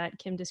cefidocrol that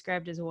Kim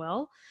described as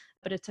well,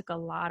 but it took a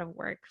lot of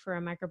work for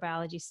a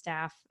microbiology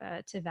staff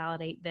to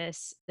validate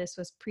this. This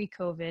was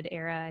pre-COVID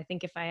era. I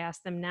think if I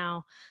asked them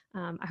now,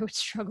 I would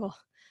struggle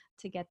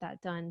to get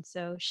that done.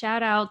 So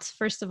shout out,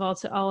 first of all,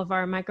 to all of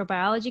our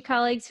microbiology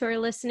colleagues who are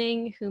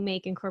listening, who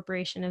make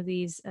incorporation of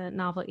these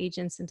novel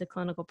agents into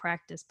clinical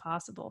practice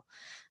possible.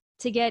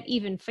 To get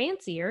even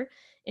fancier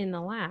in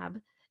the lab,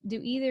 do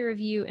either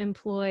of you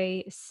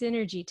employ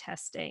synergy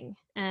testing?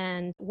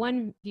 And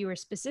one viewer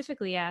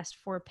specifically asked,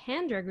 for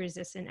pan-drug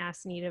resistant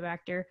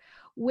Acinetobacter,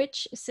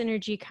 which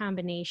synergy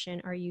combination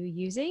are you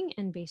using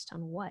and based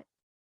on what?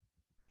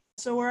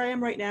 So where I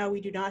am right now,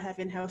 we do not have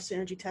in-house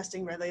synergy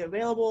testing readily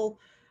available.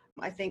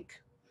 I think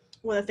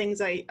one of the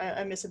things I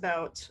miss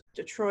about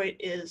Detroit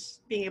is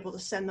being able to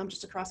send them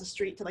just across the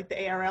street to like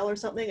the ARL or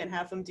something and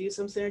have them do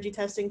some synergy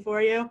testing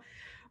for you.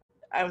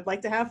 I would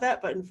like to have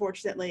that, but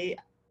unfortunately,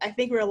 I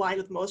think we're aligned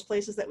with most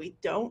places that we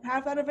don't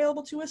have that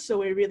available to us. So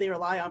we really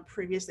rely on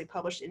previously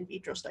published in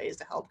vitro studies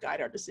to help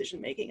guide our decision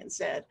making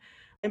instead.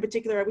 In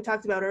particular, we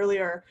talked about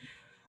earlier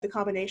the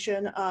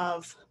combination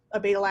of a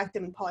beta-lactam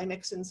and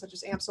polymyxin, such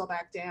as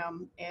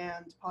Amsulbactam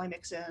and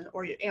polymyxin,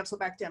 or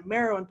Amsulbactam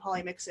marrow and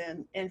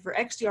polymyxin. And for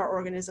XDR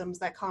organisms,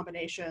 that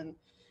combination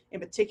in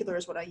particular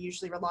is what I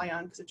usually rely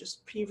on because it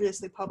just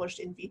previously published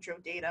in vitro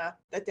data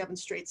that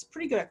demonstrates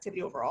pretty good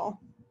activity overall.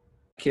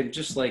 Kim,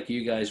 just like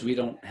you guys, we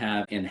don't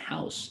have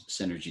in-house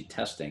synergy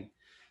testing.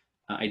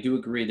 I do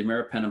agree the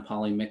meropenem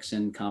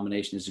polymyxin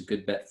combination is a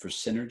good bet for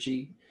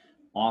synergy.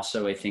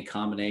 Also, I think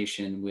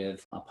combination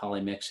with a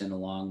polymyxin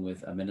along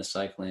with a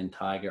minocycline,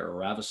 Taiga, or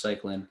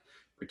ravacycline,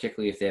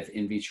 particularly if they have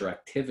in vitro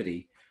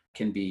activity,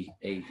 can be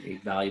a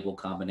valuable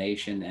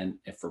combination. And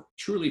if for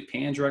truly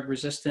pan-drug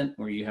resistant,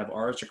 where you have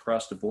R's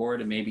across the board,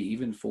 and maybe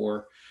even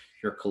for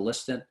your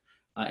colistant,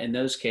 in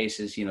those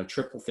cases,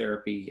 triple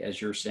therapy,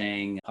 as you're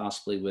saying,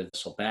 possibly with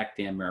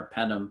sulbactam,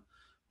 meropenem,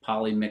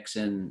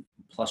 polymyxin,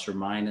 plus or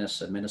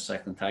minus a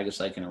minocycline,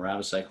 tigacycline, or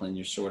ravacycline,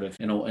 you're sort of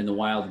in the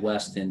Wild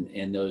West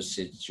in those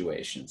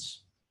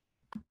situations.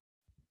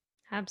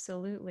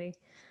 Absolutely.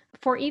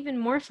 For even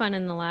more fun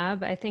in the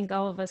lab, I think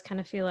all of us kind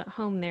of feel at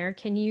home there.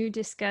 Can you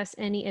discuss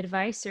any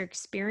advice or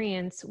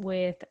experience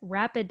with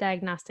rapid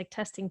diagnostic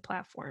testing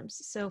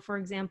platforms? So for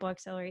example,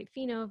 Accelerate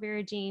Pheno,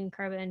 Verogen,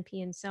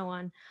 CarbaNP, and so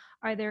on.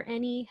 Are there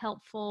any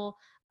helpful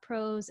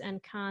pros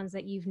and cons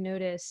that you've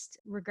noticed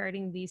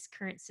regarding these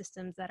current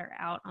systems that are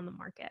out on the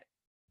market?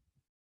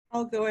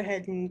 I'll go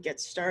ahead and get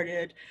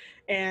started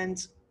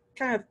and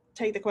kind of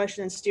take the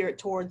question and steer it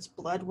towards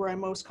blood where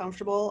I'm most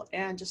comfortable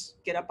and just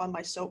get up on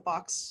my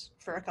soapbox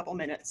for a couple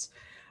minutes.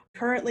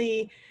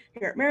 Currently,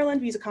 here at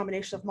Maryland, we use a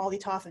combination of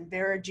MALDI-TOF and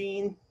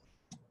Verogen.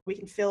 We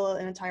can fill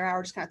an entire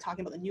hour just kind of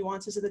talking about the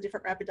nuances of the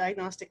different rapid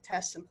diagnostic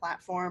tests and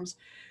platforms.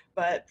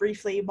 But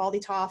briefly,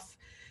 MALDI-TOF,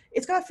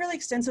 it's got a fairly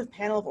extensive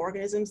panel of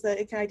organisms that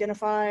it can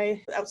identify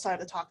outside of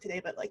the talk today,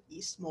 but like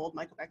yeast, mold,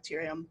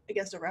 mycobacterium,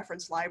 against a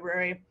reference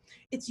library.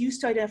 It's used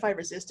to identify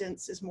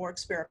resistance, is more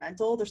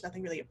experimental. There's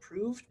nothing really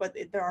approved, but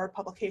there are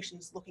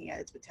publications looking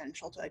at its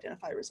potential to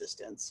identify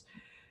resistance.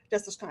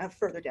 That's just kind of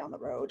further down the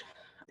road.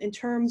 In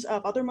terms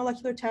of other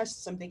molecular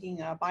tests, I'm thinking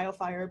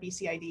BioFire,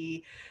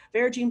 BCID,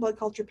 Verogen blood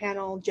culture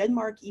panel,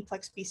 GenMark,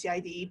 ePlex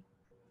BCID.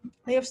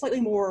 They have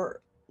slightly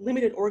more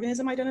limited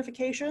organism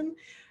identification,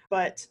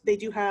 but they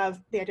do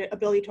have the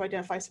ability to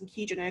identify some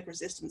key genetic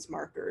resistance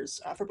markers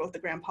for both the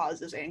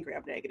gram-positives and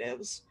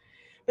gram-negatives.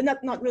 But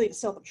not really to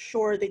sell them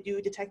short. They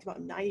do detect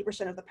about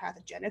 90% of the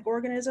pathogenic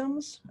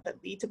organisms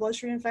that lead to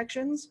bloodstream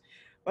infections,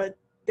 but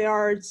there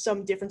are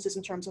some differences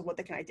in terms of what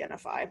they can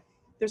identify.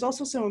 There's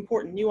also some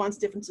important nuanced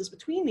differences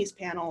between these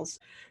panels.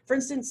 For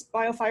instance,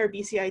 BioFire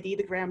BCID,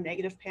 the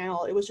gram-negative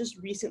panel, it was just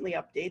recently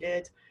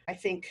updated, I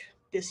think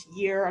this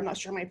year. I'm not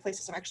sure how many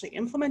places have actually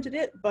implemented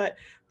it, but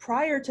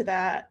prior to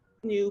that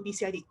new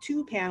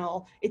BCID2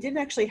 panel, it didn't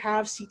actually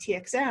have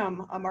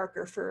CTXM, a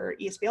marker for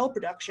ESBL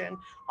production,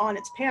 on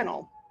its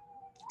panel.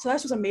 So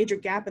this was a major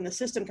gap in the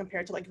system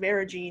compared to like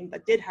Verogen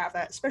that did have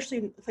that, especially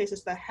in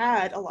places that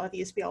had a lot of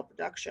ESBL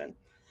production.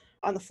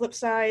 On the flip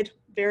side,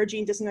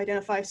 Verogen doesn't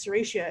identify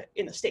Serratia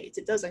in the States.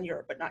 It does in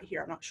Europe, but not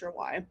here. I'm not sure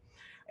why.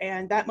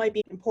 And that might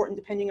be important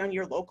depending on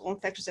your local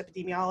infectious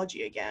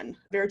epidemiology again.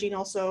 Verogen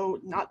also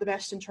not the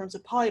best in terms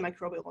of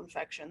polymicrobial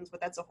infections, but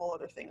that's a whole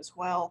other thing as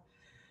well.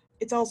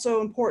 It's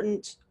also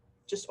important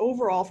just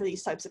overall for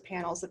these types of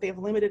panels that they have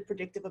limited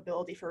predictive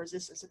ability for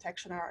resistance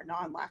detection on our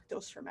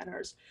non-lactose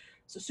fermenters.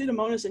 So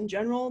Pseudomonas in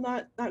general,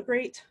 not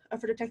great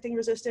for detecting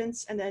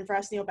resistance, and then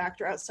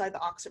Acinetobacter outside the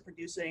oxid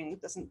producing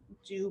doesn't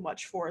do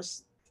much for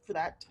us for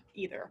that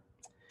either.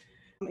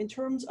 In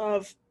terms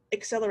of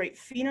Accelerate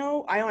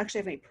Pheno, I don't actually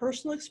have any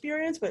personal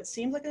experience, but it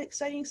seems like an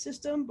exciting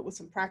system, but with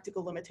some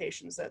practical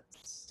limitations that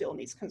still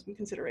needs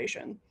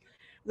consideration.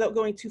 Without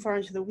going too far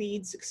into the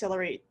weeds,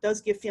 Accelerate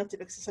does give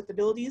phenotypic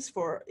susceptibilities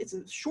for, it's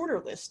a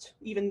shorter list,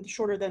 even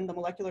shorter than the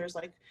moleculars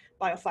like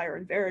BioFire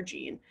and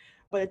Veregene,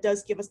 but it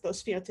does give us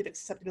those phenotypic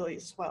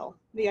susceptibilities as well.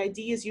 The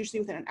ID is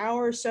usually within an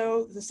hour or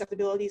so. The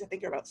susceptibilities, I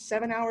think, are about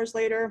 7 hours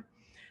later.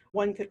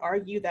 One could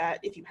argue that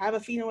if you have a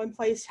pheno in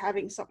place,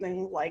 having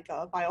something like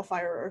a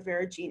BioFire or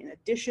Veregene in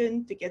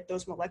addition to get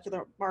those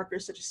molecular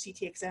markers such as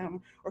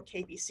CTXM or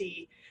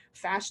KPC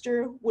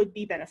faster would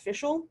be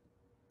beneficial.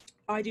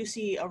 I do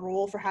see a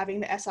role for having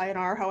the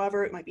SINR.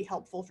 However, it might be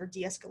helpful for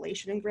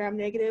de-escalation in gram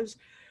negatives,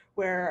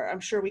 where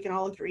I'm sure we can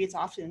all agree it's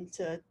often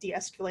to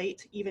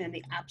de-escalate even in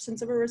the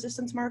absence of a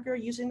resistance marker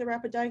using the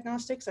rapid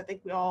diagnostics. I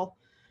think we all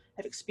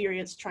have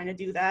experienced trying to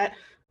do that.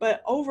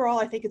 But overall,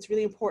 I think it's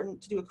really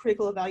important to do a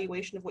critical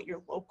evaluation of what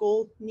your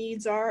local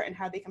needs are and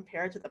how they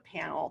compare to the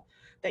panel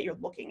that you're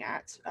looking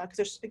at. Because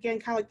there's, again,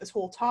 kind of like this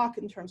whole talk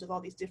in terms of all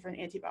these different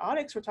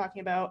antibiotics we're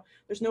talking about,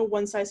 there's no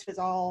one size fits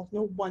all,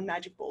 no one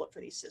magic bullet for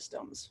these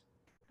systems.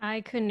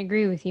 I couldn't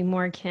agree with you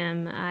more,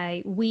 Kim.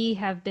 We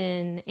have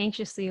been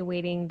anxiously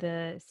awaiting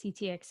the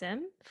CTXM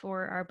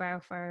for our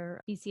BioFire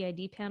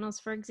BCID panels,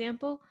 for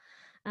example.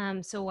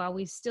 So while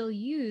we still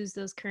use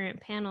those current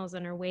panels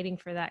and are waiting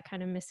for that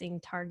kind of missing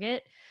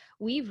target,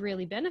 we've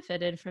really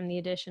benefited from the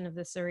addition of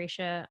the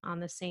Serratia on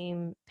the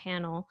same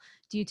panel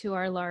due to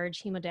our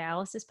large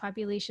hemodialysis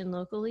population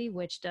locally,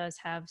 which does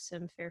have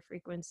some fair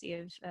frequency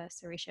of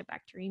Serratia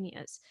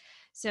bacteremias.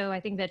 So I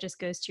think that just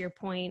goes to your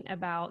point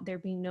about there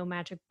being no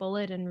magic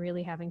bullet and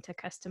really having to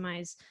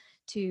customize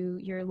to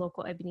your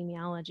local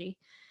epidemiology.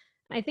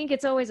 I think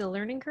it's always a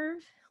learning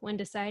curve when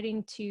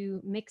deciding to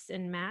mix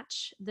and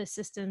match the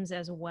systems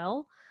as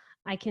well.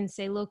 I can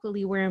say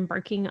locally we're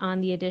embarking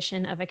on the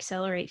addition of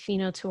Accelerate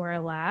Pheno to our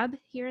lab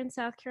here in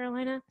South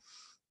Carolina.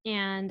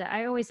 And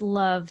I always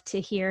love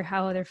to hear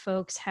how other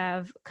folks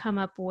have come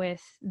up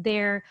with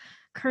their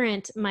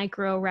current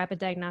micro rapid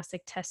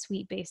diagnostic test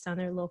suite based on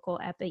their local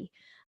epi.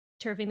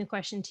 Turfing the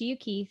question to you,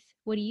 Keith,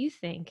 what do you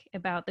think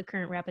about the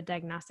current rapid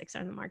diagnostics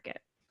on the market?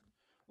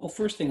 Well,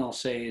 first thing I'll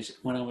say is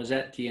when I was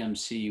at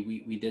DMC,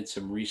 we did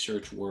some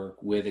research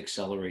work with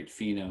Accelerate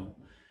Pheno,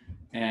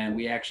 and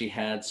we actually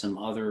had some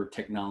other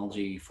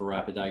technology for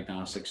rapid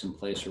diagnostics in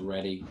place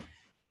already.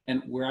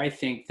 And where I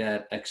think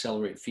that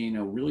Accelerate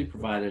Pheno really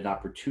provided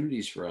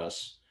opportunities for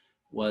us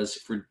was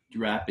for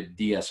rapid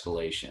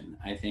de-escalation.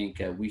 I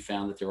think we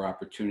found that there were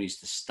opportunities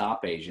to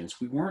stop agents.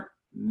 We weren't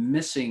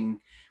missing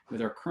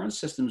with our current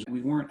systems,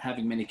 we weren't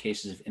having many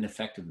cases of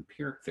ineffective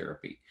empiric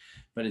therapy,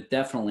 but it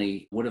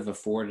definitely would have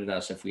afforded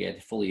us, if we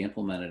had fully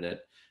implemented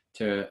it,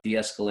 to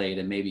de-escalate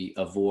and maybe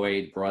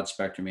avoid broad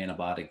spectrum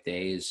antibiotic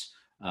days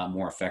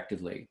more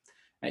effectively.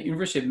 At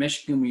University of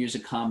Michigan, we use a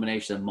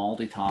combination of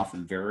MALDI-TOF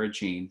and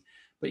Veregene.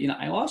 But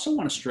I also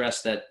want to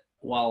stress that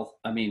while,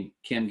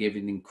 Kim gave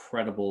an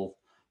incredible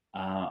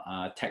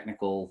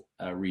technical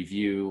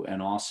review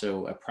and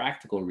also a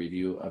practical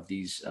review of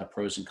these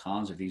pros and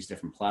cons of these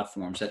different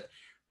platforms, that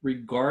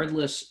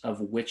regardless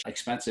of which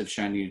expensive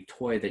shiny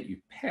toy that you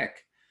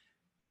pick,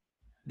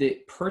 the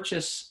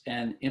purchase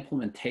and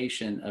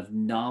implementation of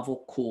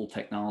novel, cool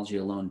technology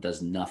alone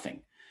does nothing.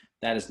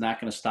 That is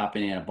not going to stop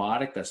an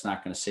antibiotic. That's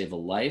not going to save a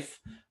life.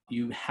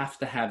 You have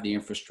to have the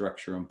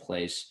infrastructure in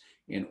place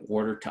in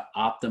order to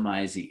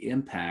optimize the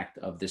impact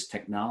of this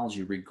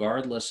technology,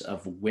 regardless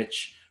of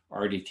which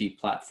RDT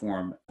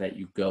platform that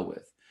you go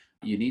with.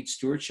 You need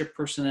stewardship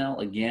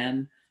personnel.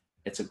 Again,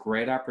 it's a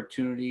great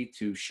opportunity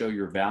to show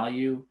your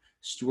value.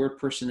 Steward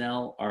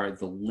personnel are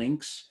the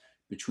links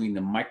between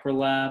the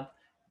microlab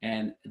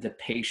and the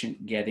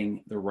patient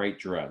getting the right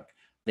drug.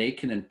 They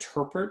can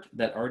interpret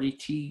that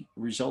RDT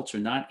results are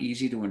not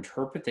easy to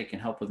interpret. They can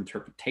help with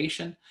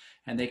interpretation,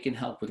 and they can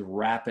help with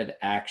rapid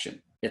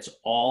action. It's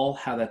all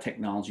how that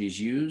technology is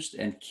used,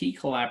 and key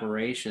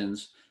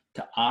collaborations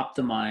to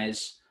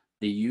optimize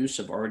the use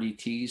of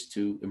RDTs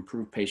to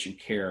improve patient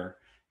care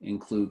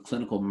include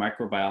clinical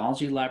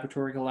microbiology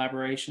laboratory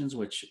collaborations,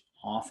 which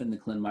often the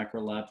Clin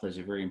Micro Lab plays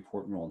a very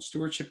important role in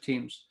stewardship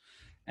teams,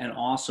 and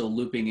also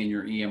looping in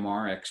your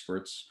EMR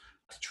experts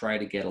to try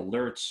to get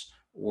alerts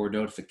or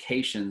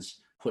notifications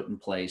put in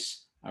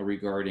place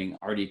regarding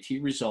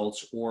RDT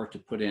results, or to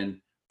put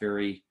in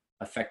very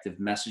effective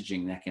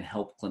messaging that can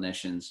help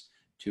clinicians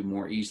to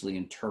more easily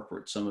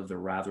interpret some of the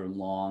rather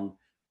long,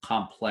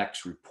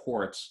 complex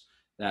reports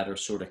that are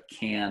sort of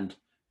canned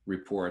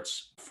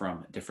reports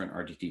from different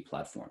RDT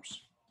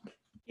platforms.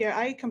 Yeah,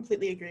 I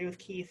completely agree with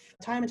Keith.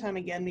 Time and time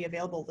again, the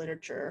available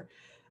literature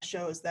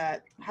shows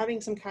that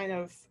having some kind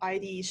of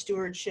ID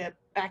stewardship,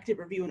 active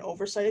review, and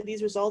oversight of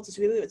these results is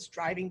really what's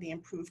driving the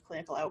improved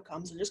clinical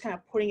outcomes, and just kind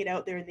of putting it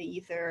out there in the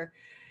ether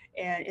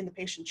and in the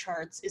patient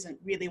charts isn't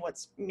really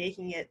what's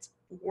making it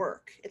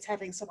work. It's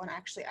having someone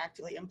actually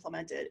actively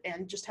implement it,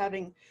 and just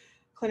having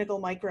clinical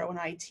micro and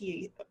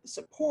IT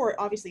support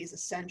obviously is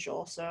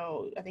essential.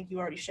 So I think you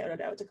already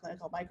shouted out to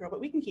clinical micro, but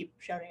we can keep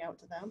shouting out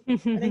to them.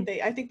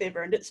 I think they've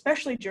earned it,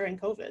 especially during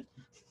COVID.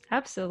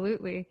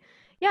 Absolutely.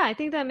 Yeah, I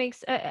think that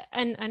makes,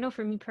 and I know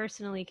for me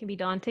personally, it can be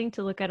daunting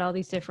to look at all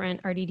these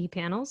different RDD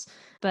panels.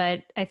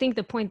 But I think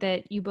the point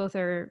that you both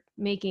are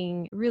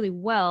making really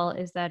well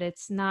is that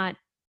it's not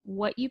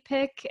what you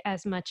pick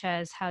as much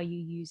as how you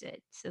use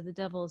it. So the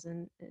devil's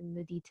in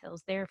the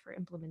details there for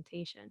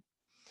implementation.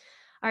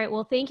 All right.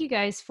 Well, thank you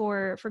guys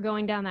for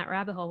going down that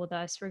rabbit hole with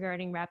us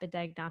regarding rapid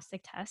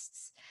diagnostic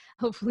tests.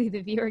 Hopefully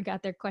the viewer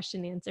got their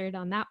question answered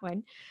on that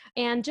one.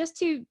 And just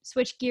to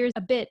switch gears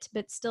a bit,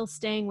 but still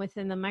staying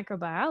within the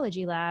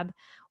microbiology lab,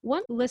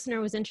 one listener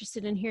was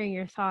interested in hearing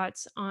your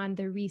thoughts on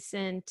the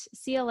recent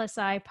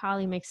CLSI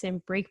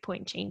polymyxin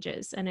breakpoint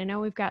changes. And I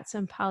know we've got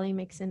some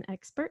polymyxin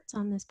experts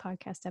on this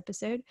podcast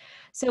episode.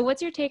 So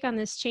what's your take on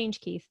this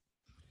change, Keith?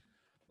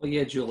 Well,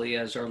 yeah, Julie,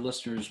 as our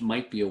listeners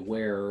might be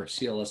aware,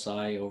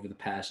 CLSI over the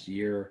past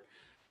year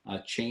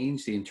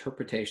changed the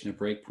interpretation of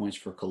breakpoints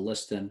for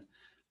colistin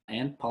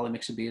and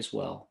polymyxin B as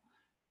well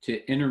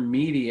to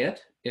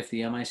intermediate if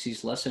the MIC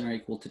is less than or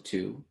equal to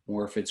 2,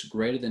 or if it's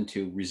greater than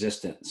 2,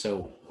 resistant.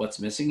 So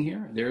what's missing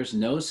here? There's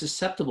no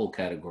susceptible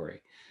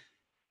category.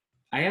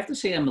 I have to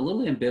say I'm a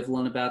little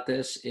ambivalent about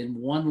this. In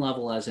one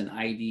level, as an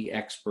ID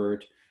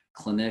expert,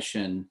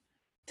 clinician,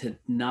 to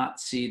not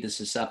see the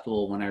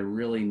susceptible when I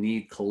really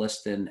need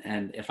colistin.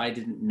 And if I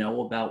didn't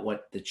know about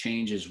what the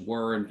changes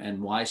were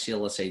and why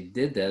CLSA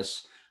did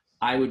this,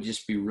 I would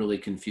just be really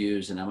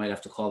confused, and I might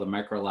have to call the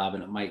micro lab,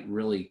 and it might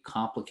really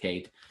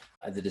complicate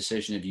the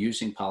decision of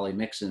using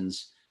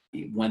polymyxins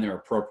when they're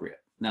appropriate.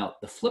 Now,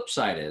 the flip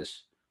side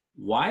is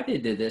why they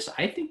did this,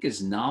 I think,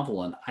 is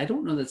novel, and I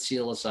don't know that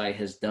CLSI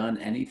has done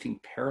anything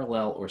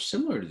parallel or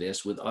similar to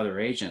this with other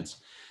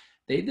agents.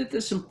 They did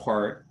this in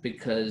part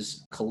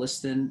because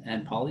colistin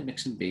and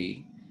polymyxin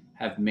B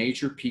have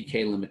major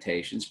PK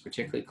limitations,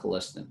 particularly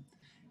colistin.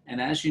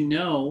 And as you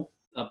know,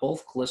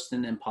 both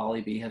colistin and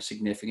poly B have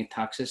significant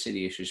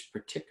toxicity issues,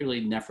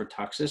 particularly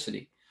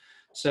nephrotoxicity.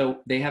 So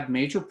they have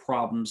major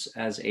problems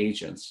as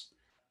agents.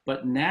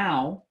 But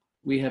now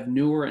we have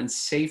newer and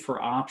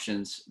safer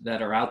options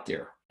that are out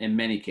there in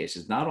many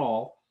cases, not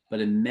all,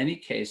 but in many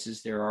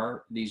cases, there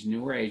are these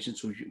newer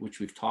agents which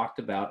we've talked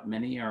about.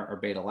 Many are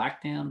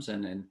beta-lactams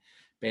and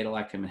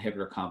beta-lactam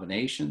inhibitor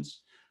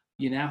combinations.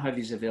 You now have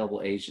these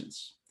available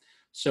agents.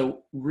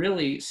 So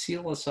really,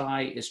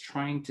 CLSI is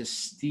trying to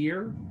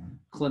steer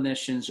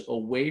clinicians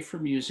away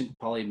from using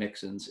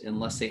polymyxins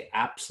unless they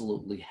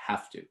absolutely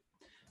have to.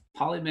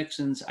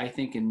 Polymyxins, I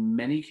think in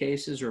many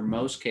cases or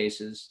most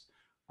cases,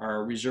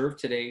 are reserved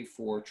today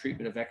for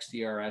treatment of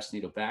XDRS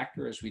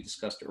Acinetobacter, as we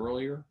discussed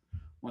earlier,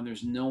 when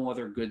there's no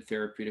other good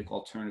therapeutic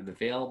alternative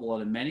available.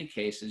 And in many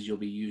cases, you'll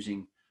be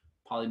using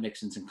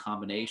polymyxins in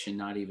combination,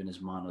 not even as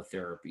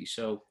monotherapy.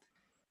 So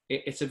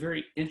it's a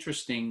very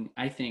interesting,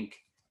 I think,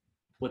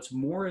 what's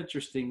more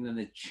interesting than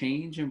the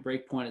change in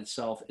breakpoint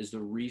itself is the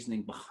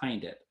reasoning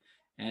behind it.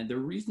 And the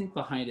reasoning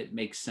behind it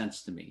makes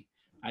sense to me.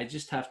 I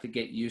just have to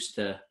get used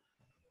to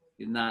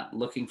not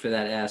looking for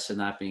that S and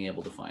not being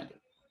able to find it.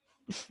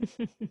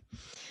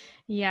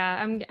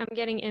 Yeah, I'm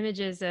getting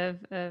images of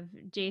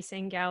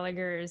Jason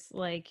Gallagher's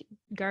like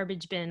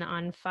garbage bin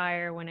on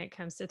fire when it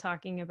comes to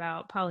talking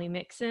about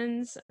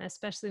polymyxins,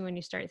 especially when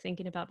you start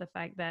thinking about the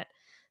fact that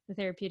the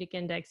therapeutic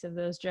index of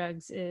those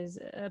drugs is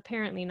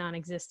apparently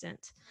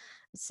non-existent.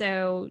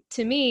 So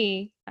to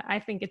me, I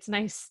think it's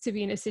nice to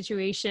be in a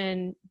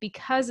situation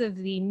because of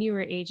the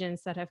newer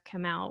agents that have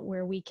come out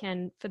where we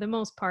can, for the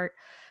most part,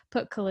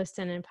 put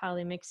colistin and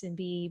polymyxin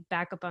B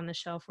back up on the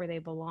shelf where they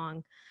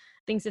belong.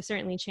 Things have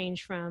certainly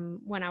changed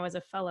from when I was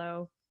a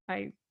fellow.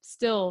 I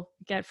still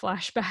get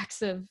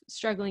flashbacks of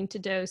struggling to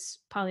dose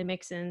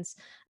polymyxins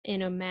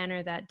in a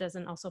manner that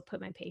doesn't also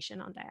put my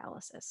patient on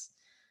dialysis.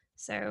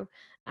 So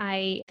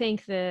I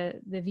thank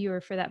the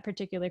viewer for that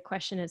particular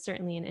question. It's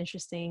certainly an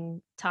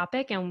interesting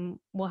topic, and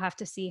we'll have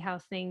to see how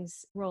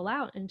things roll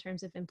out in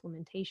terms of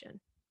implementation.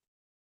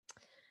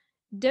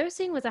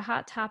 Dosing was a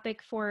hot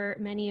topic for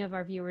many of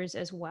our viewers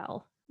as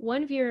well.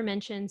 One viewer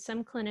mentioned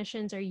some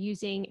clinicians are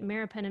using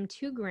meropenem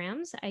 2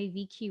 grams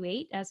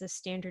IVQ8 as a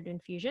standard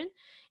infusion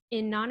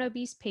in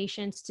non-obese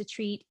patients to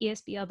treat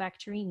ESBL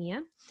bacteremia,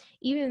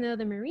 even though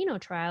the Merino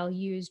trial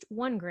used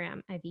 1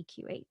 gram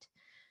IVQ8.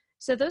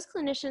 So those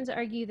clinicians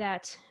argue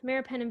that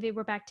meropenem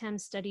vaborbactam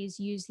studies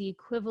use the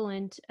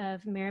equivalent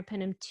of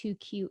meropenem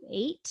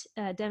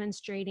 2Q8,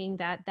 demonstrating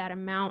that that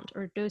amount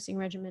or dosing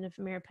regimen of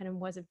meropenem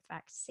was in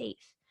fact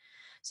safe.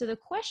 So the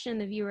question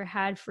the viewer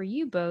had for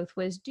you both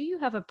was, do you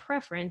have a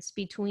preference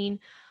between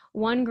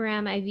 1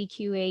 gram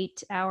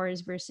IVQ8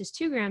 hours versus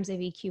 2 grams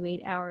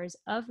IVQ8 hours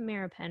of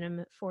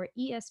meropenem for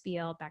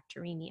ESBL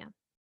bacteremia?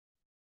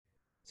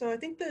 So I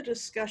think the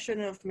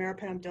discussion of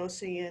meropenem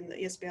dosing in the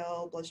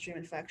ESBL bloodstream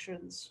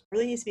infections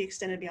really needs to be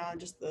extended beyond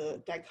just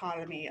the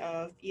dichotomy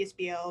of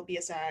ESBL,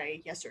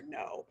 BSI, yes or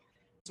no.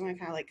 So I'm going to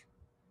kind of like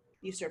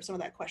usurp some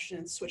of that question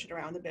and switch it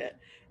around a bit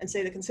and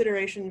say the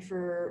consideration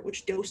for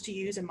which dose to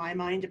use in my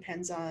mind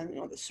depends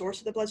on the source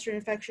of the bloodstream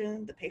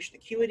infection, the patient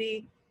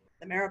acuity,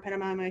 the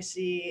meropenem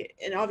MIC,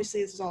 and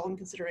obviously this is all in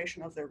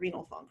consideration of their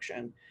renal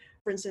function.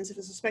 For instance, if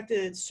a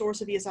suspected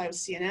source of ESI was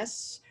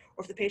CNS,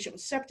 or if the patient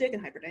was septic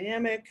and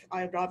hyperdynamic,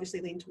 I would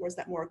obviously lean towards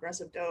that more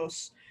aggressive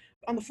dose.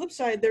 On the flip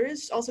side, there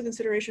is also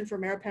consideration for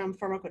meropenem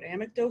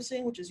pharmacodynamic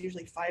dosing, which is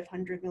usually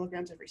 500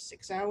 milligrams every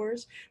 6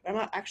 hours. But I'm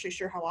not actually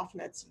sure how often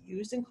that's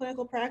used in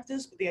clinical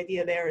practice, but the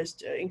idea there is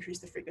to increase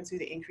the frequency,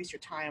 to increase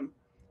your time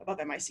above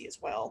MIC as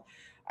well.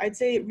 I'd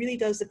say it really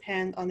does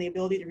depend on the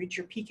ability to reach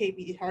your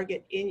PK/PD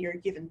target in your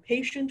given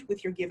patient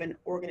with your given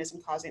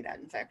organism causing that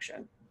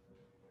infection.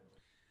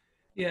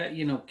 Yeah,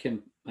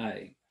 Kim,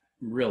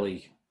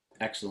 really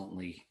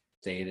excellently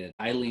stated.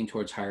 I lean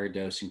towards higher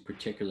dosing,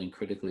 particularly in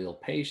critically ill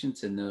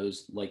patients and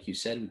those, like you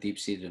said, with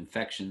deep-seated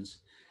infections,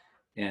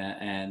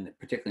 and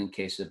particularly in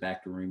cases of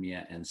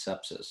bacteremia and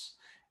sepsis.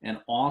 And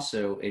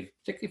also,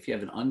 particularly if you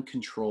have an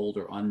uncontrolled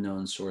or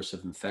unknown source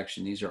of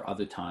infection, these are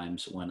other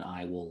times when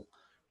I will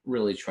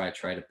really try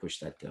to push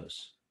that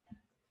dose.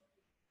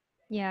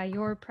 Yeah,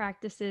 your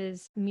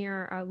practices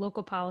mirror our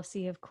local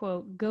policy of,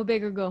 quote, go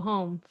big or go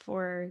home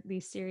for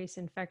these serious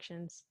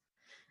infections.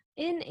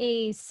 In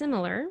a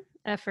similar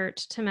effort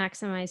to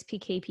maximize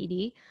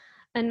PK/PD,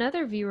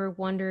 another viewer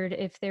wondered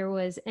if there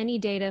was any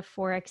data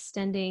for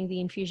extending the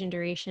infusion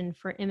duration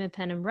for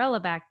imipenem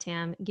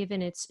relebactam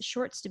given its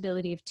short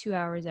stability of 2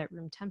 hours at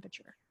room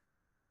temperature.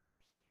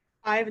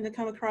 I haven't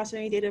come across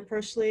any data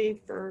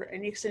personally for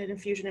any extended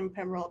infusion in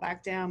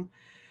pembrolizumab.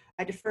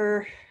 I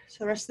defer to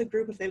the rest of the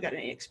group if they've got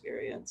any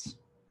experience.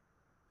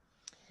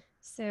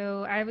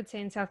 So I would say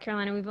in South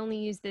Carolina, we've only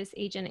used this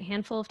agent a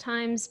handful of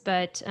times,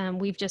 but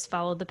we've just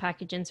followed the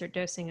package insert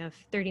dosing of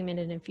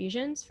 30-minute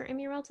infusions for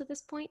Immurel to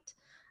this point.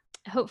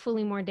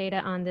 Hopefully more data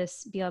on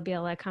this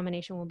BL-BLI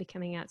combination will be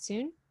coming out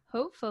soon,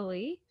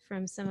 hopefully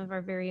from some of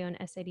our very own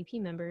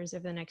SIDP members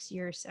over the next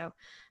year or so.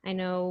 I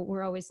know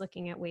we're always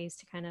looking at ways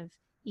to kind of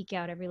eke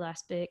out every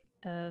last bit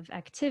of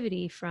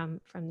activity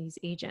from these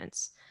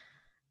agents.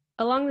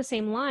 Along the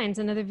same lines,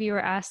 another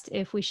viewer asked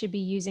if we should be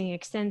using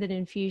extended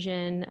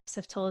infusion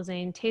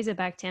ceftolozane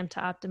tazobactam to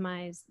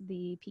optimize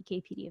the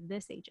PK/PD of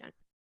this agent.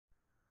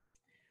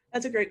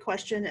 That's a great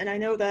question. And I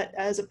know that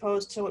as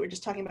opposed to what we were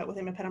just talking about with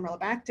imipenem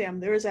relebactam,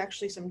 there is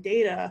actually some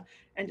data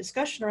and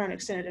discussion around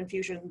extended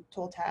infusion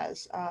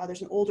Toltaz.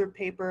 There's an older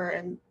paper,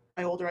 and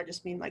by older, I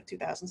just mean like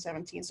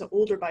 2017. So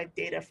older by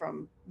data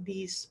from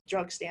these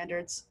drug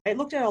standards. I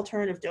looked at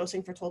alternative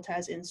dosing for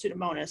Toltaz in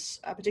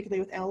Pseudomonas, particularly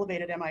with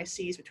elevated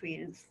MICs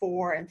between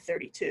 4 and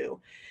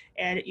 32.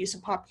 And it used some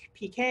pop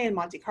PK and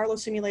Monte Carlo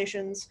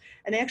simulations.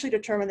 And they actually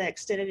determined that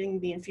extending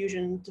the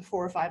infusion to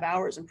 4 or 5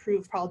 hours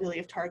improved probability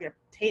of target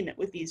attainment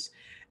with these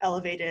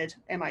elevated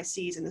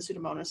MICs in the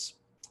Pseudomonas.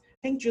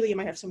 I think Julia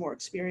might have some more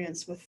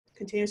experience with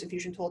continuous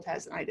infusion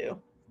Toltaz than I do.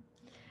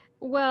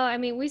 Well, I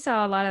mean, we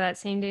saw a lot of that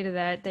same data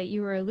that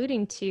you were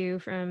alluding to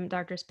from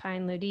Drs.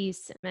 Pine,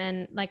 Lodis.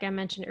 And like I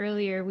mentioned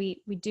earlier,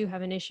 we do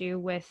have an issue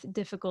with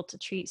difficult to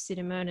treat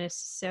Pseudomonas.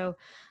 So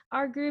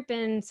our group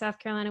in South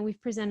Carolina, we've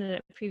presented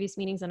at previous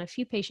meetings on a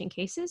few patient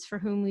cases for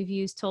whom we've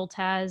used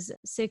Toltaz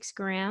 6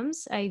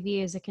 grams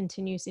IV as a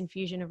continuous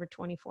infusion over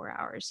 24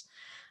 hours.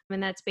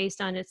 And that's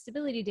based on its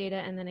stability data.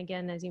 And then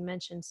again, as you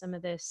mentioned, some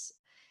of this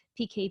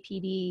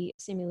PK/PD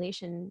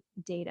simulation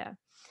data.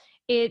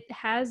 It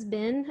has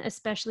been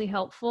especially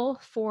helpful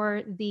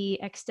for the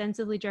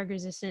extensively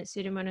drug-resistant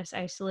Pseudomonas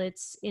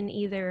isolates in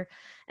either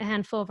a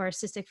handful of our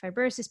cystic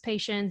fibrosis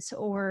patients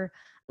or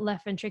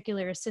left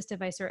ventricular assist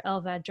device or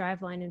LVAD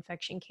driveline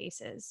infection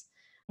cases.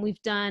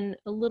 We've done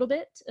a little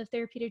bit of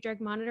therapeutic drug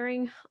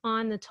monitoring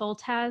on the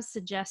Toltaz,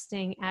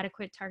 suggesting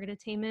adequate target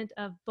attainment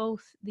of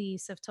both the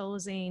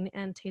ceftolozane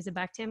and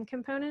tazobactam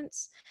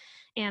components,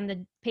 and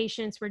the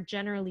patients were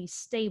generally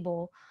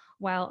stable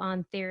while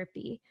on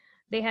therapy.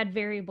 They had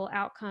variable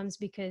outcomes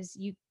because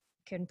you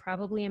can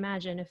probably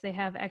imagine if they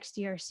have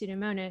XDR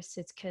Pseudomonas,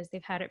 it's because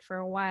they've had it for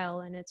a while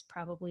and it's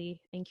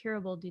probably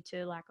incurable due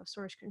to lack of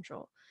source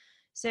control.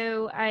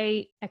 So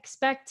I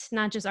expect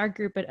not just our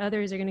group, but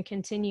others are going to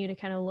continue to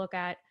kind of look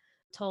at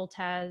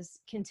Toltaz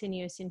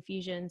continuous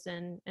infusions,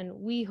 and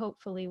we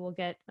hopefully will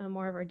get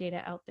more of our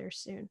data out there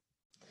soon.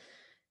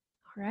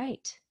 All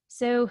right.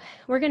 So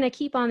we're going to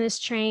keep on this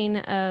train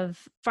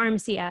of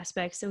pharmacy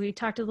aspects. So we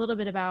talked a little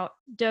bit about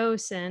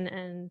dose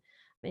and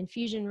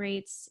infusion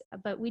rates,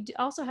 but we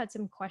also had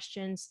some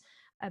questions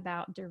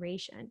about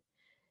duration.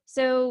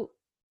 So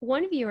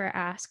one viewer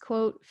asked,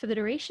 quote, for the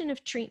duration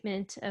of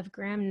treatment of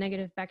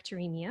gram-negative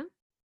bacteremia,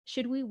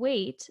 should we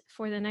wait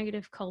for the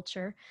negative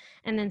culture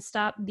and then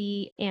stop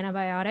the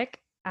antibiotic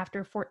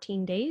after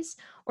 14 days?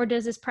 Or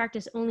does this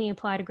practice only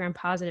apply to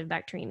gram-positive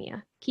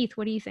bacteremia? Keith,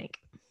 what do you think?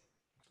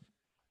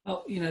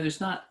 Well, there's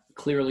not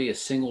clearly a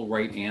single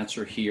right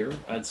answer here.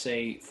 I'd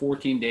say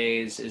 14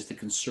 days is the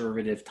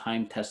conservative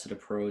time-tested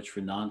approach for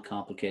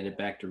non-complicated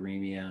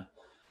bacteremia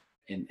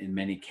in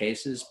many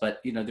cases.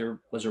 But, there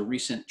was a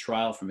recent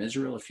trial from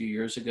Israel a few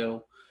years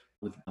ago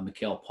with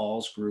Mikhail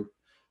Paul's group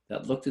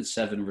that looked at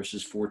 7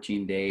 versus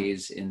 14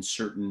 days in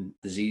certain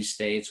disease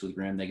states with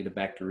gram-negative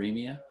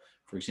bacteremia,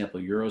 for example,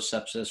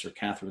 urosepsis or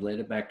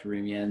catheter-related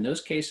bacteremia. In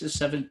those cases,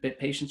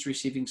 patients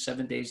receiving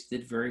 7 days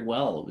did very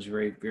well. It was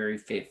very, very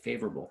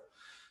favorable.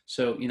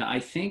 So, I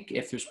think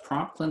if there's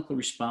prompt clinical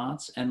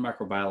response and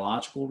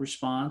microbiological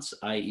response,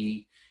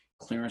 i.e.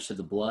 clearance of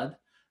the blood,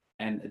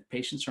 and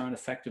patients are on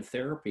effective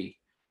therapy,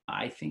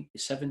 I think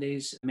 7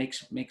 days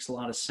makes a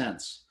lot of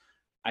sense.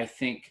 I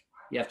think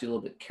you have to be a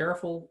little bit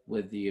careful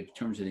with in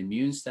terms of the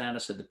immune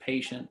status of the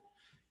patient.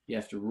 You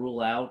have to rule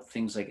out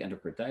things like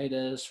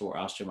endocarditis or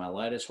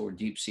osteomyelitis or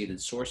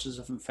deep-seated sources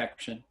of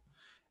infection.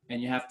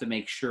 And you have to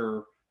make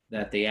sure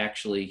that they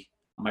actually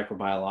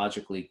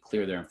microbiologically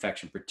clear their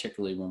infection,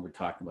 particularly when we're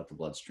talking about the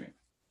bloodstream.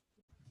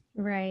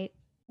 Right.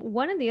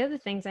 One of the other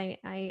things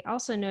I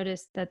also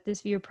noticed that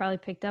this viewer probably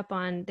picked up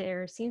on,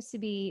 there seems to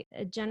be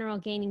a general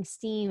gaining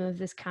steam of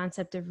this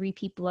concept of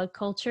repeat blood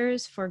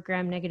cultures for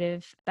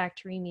gram-negative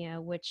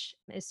bacteremia, which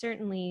is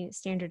certainly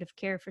standard of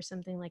care for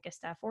something like a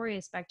Staph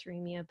aureus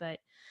bacteremia, but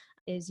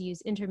is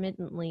used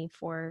intermittently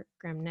for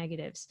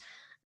gram-negatives.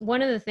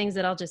 One of the things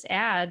that I'll just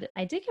add,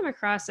 I did come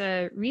across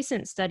a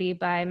recent study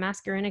by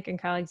Maskarinic and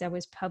colleagues that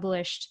was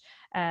published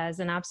as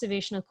an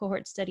observational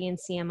cohort study in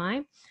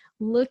CMI,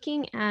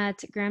 looking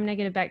at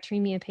gram-negative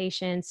bacteremia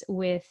patients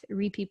with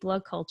repeat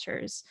blood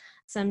cultures.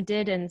 Some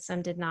did and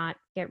some did not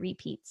get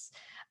repeats.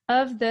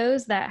 Of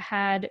those that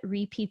had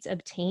repeats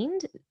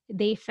obtained,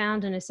 they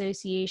found an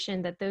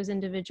association that those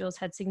individuals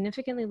had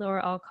significantly lower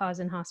all-cause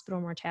and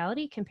hospital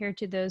mortality compared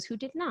to those who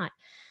did not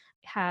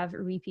have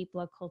repeat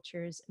blood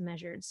cultures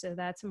measured. So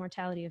that's a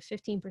mortality of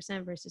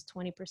 15% versus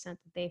 20% that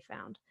they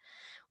found.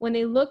 When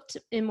they looked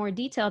in more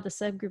detail at the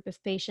subgroup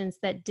of patients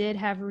that did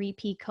have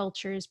repeat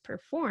cultures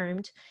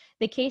performed,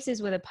 the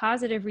cases with a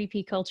positive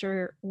repeat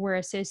culture were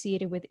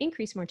associated with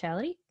increased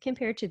mortality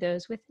compared to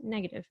those with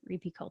negative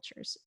repeat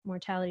cultures,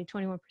 mortality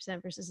 21%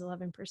 versus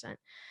 11%.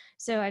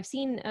 So I've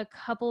seen a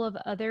couple of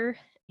other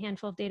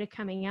handful of data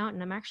coming out,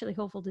 and I'm actually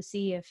hopeful to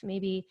see if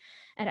maybe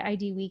at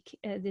ID Week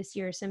this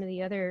year, some of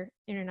the other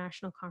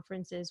international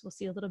conferences will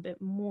see a little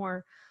bit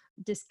more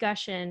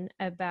discussion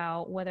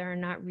about whether or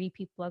not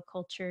repeat blood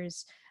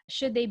cultures,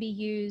 should they be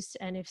used,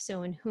 and if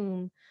so, in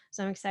whom.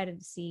 So I'm excited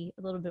to see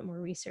a little bit more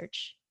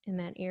research in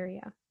that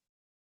area.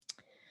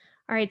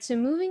 All right, so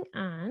moving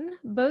on,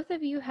 both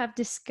of you have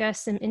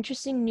discussed some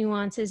interesting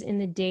nuances in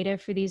the data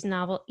for these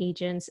novel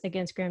agents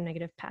against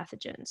gram-negative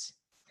pathogens.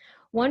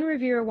 One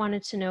reviewer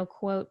wanted to know,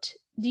 quote,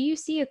 do you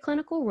see a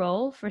clinical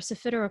role for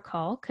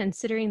cefiderocol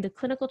considering the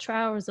clinical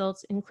trial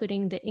results,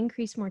 including the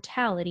increased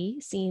mortality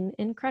seen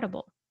in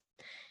CREDIBLE?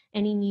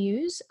 Any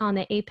news on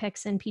the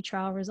APEX NP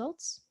trial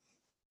results?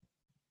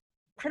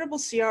 CREDIBLE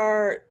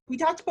CR, we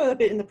talked about it a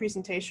bit in the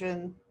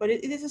presentation, but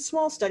it is a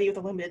small study with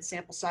a limited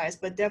sample size,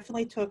 but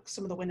definitely took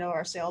some of the wind out of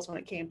our sails when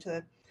it came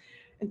to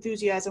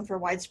enthusiasm for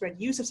widespread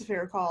use of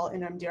cefiderocol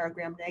in MDR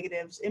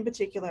gram-negatives, in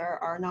particular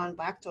our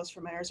non-lactose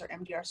fermenters, or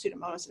MDR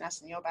Pseudomonas and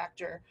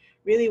Acinetobacter,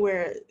 really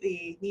where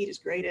the need is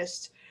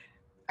greatest.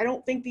 I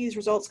don't think these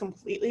results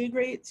completely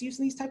agree its use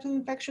in these types of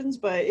infections,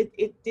 but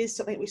it is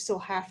something we still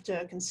have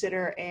to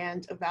consider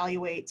and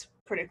evaluate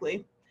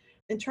critically.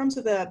 In terms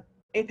of the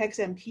APEX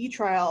NP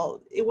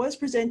trial, it was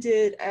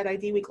presented at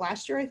ID Week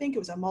last year, I think. It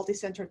was a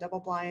multi-center,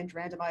 double-blind,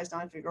 randomized,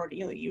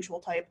 non-inferiority, the usual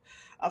type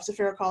of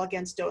cefiderocol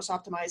against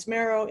dose-optimized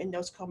marrow in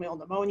nosocomial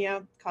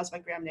pneumonia caused by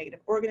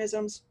gram-negative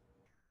organisms.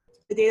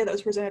 The data that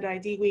was presented at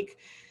ID Week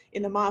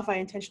in the modified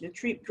intention to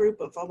treat group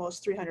of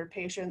almost 300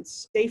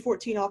 patients, day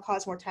 14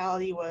 all-cause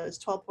mortality was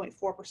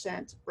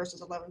 12.4%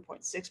 versus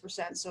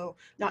 11.6%, so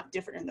not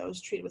different in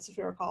those treated with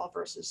cefiderocol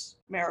versus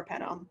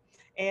meropenem.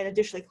 And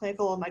additionally,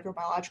 clinical and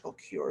microbiological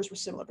cures were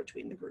similar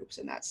between the groups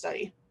in that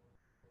study.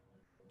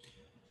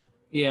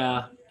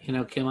 Yeah,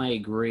 Kim, I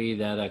agree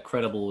that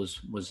CREDIBLE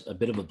was a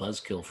bit of a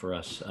buzzkill for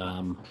us.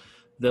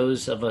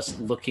 Those of us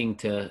looking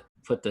to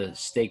put the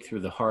stake through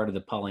the heart of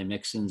the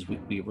polymyxins,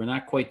 we're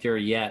not quite there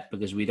yet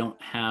because we don't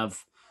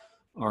have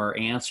our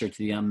answer to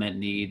the unmet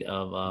need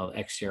of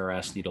XDR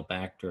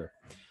Acinetobacter.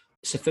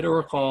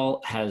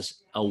 Cefiderocol has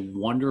a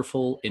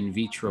wonderful in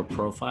vitro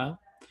profile,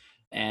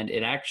 and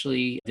it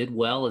actually did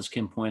well, as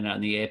Kim pointed out,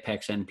 in the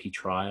APEX NP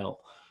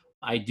trial.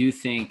 I do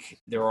think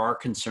there are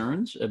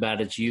concerns about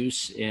its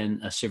use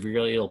in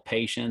severely ill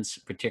patients,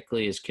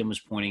 particularly, as Kim was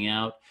pointing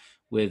out,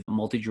 with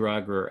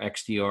multi-drug or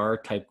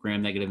XDR type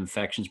gram-negative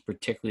infections,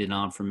 particularly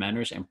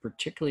non-fermenters, and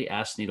particularly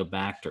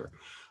Acinetobacter.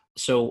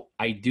 So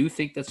I do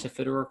think that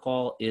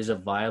cefiderocol is a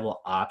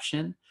viable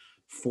option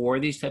for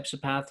these types of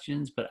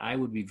pathogens, but I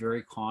would be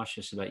very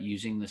cautious about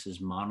using this as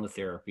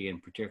monotherapy,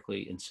 and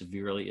particularly in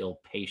severely ill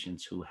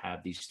patients who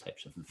have these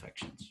types of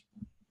infections.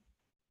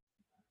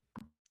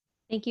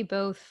 Thank you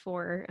both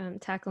for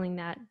tackling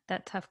that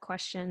tough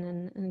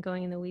question and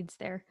going in the weeds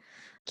there.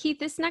 Keith,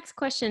 this next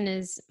question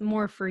is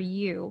more for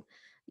you.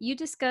 You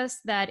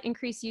discussed that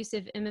increased use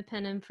of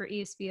imipenem for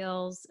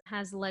ESBLs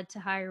has led to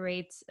higher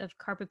rates of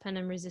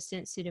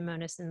carbapenem-resistant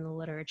Pseudomonas in the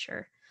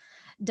literature.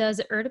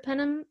 Does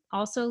ertapenem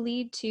also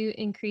lead to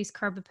increased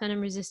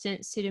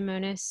carbapenem-resistant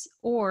Pseudomonas,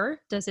 or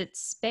does it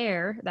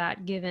spare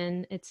that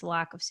given its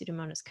lack of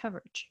Pseudomonas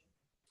coverage?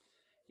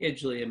 Yeah,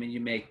 Julie, I mean, you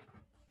make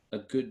a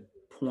good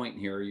point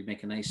here. You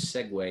make a nice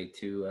segue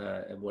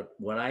to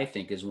what I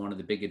think is one of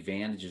the big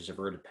advantages of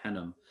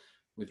ertapenem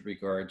with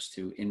regards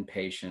to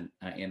inpatient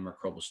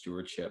antimicrobial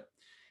stewardship.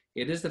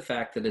 It is the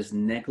fact that it's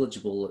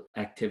negligible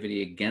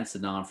activity against the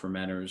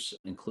non-fermenters,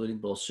 including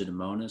both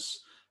Pseudomonas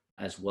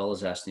as well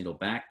as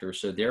Acinetobacter.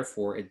 So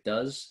therefore, it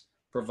does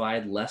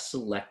provide less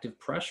selective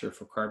pressure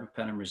for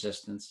carbapenem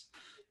resistance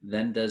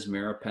than does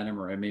meropenem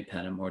or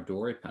imipenem or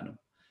doripenem.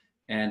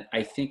 And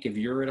I think if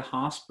you're at a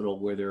hospital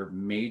where there are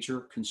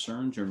major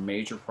concerns or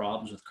major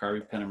problems with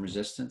carbapenem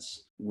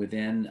resistance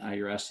within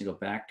your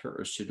Acinetobacter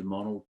or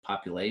Pseudomonal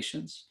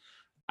populations,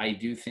 I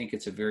do think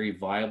it's a very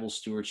viable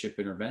stewardship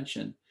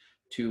intervention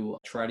to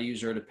try to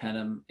use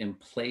ertapenem in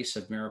place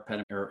of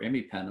meropenem or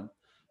imipenem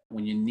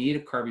when you need a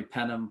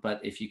carbapenem.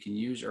 But if you can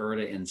use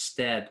erta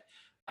instead,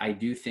 I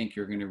do think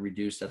you're going to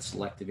reduce that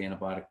selective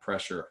antibiotic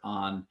pressure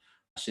on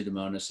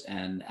Pseudomonas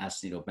and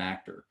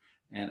Acinetobacter.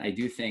 And I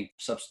do think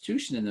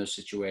substitution in those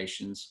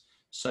situations,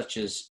 such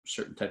as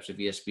certain types of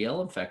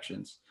ESBL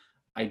infections,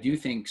 I do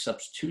think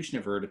substitution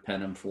of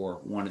ertapenem for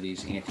one of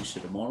these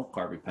anti-pseudomonal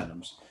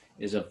carbapenems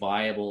is a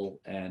viable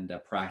and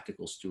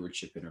practical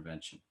stewardship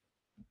intervention.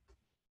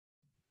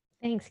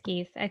 Thanks,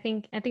 Keith. I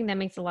think that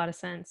makes a lot of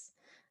sense.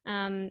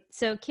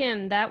 So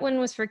Kim, that one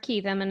was for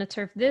Keith. I'm going to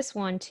turf this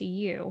one to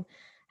you.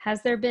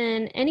 Has there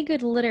been any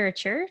good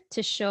literature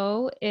to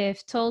show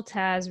if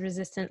Toltaz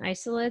resistant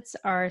isolates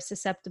are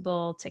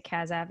susceptible to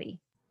Cas-Avi?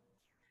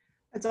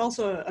 That's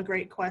also a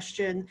great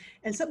question,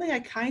 and something I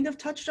kind of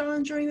touched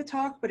on during the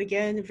talk, but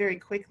again, very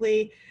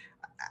quickly.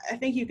 I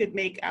think you could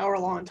make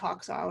hour-long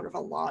talks out of a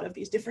lot of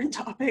these different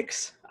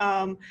topics,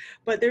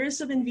 but there is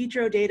some in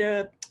vitro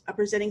data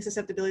presenting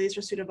susceptibilities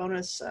for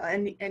Pseudomonas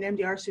and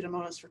MDR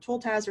Pseudomonas for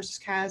Toltaz versus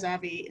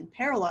Cas-Avi in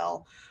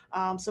parallel,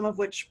 some of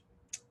which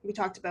we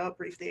talked about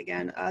briefly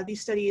again.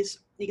 These studies,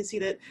 you can see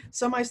that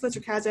some isolates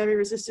are Cas-Avi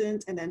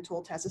resistant and then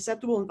Toltaz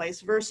susceptible and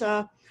vice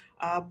versa.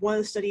 One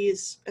of the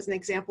studies, as an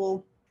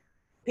example,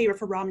 paper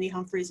for Romney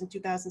Humphreys in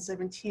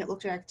 2017, it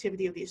looked at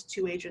activity of these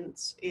two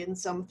agents in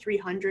some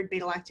 300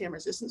 beta-lactam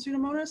resistant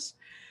Pseudomonas.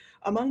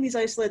 Among these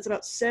isolates,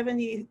 about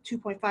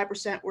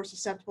 72.5% were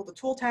susceptible to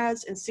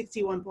Toltaz and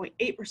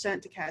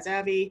 61.8% to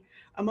Cas-Avi.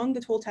 Among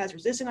the Toltaz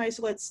resistant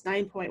isolates,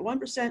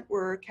 9.1%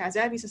 were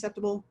Cas-Avi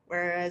susceptible,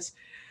 whereas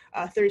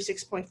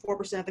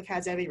 36.4% of the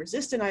Cas-Avi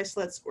resistant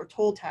isolates were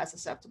Toltaz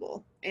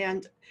susceptible.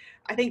 And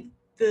I think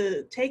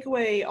the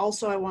takeaway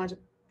also I wanted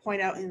to point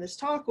out in this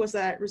talk was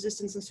that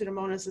resistance in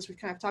Pseudomonas, as we've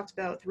kind of talked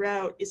about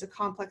throughout, is a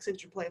complex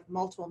interplay of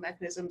multiple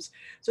mechanisms.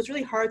 So it's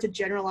really hard to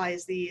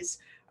generalize these.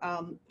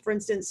 For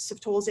instance,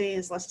 ceftolozane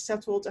is less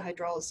susceptible to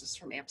hydrolysis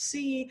from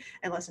AMP-C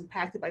and less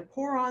impacted by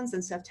porons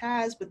than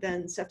Ceftaz, but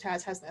then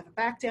Ceftaz has the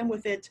avibactam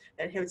with it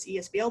that inhibits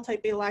ESBL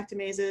type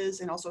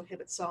beta-lactamases and also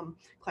inhibits some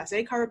class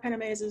A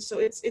carbapenemases. So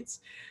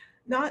it's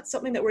not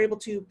something that we're able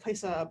to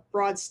place a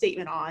broad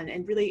statement on,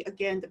 and really,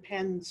 again,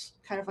 depends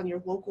kind of on your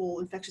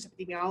local infectious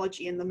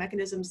epidemiology and the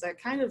mechanisms that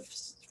kind of,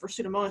 for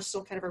Pseudomonas,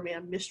 still kind of remain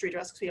a mystery to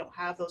us because we don't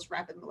have those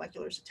rapid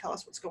moleculars to tell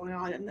us what's going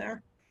on in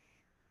there.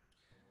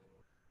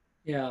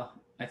 Yeah,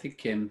 I think,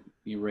 Kim,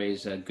 you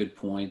raise good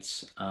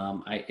points.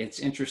 It's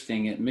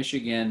interesting. At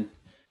Michigan,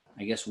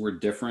 I guess we're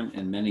different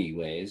in many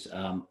ways.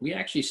 We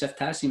actually,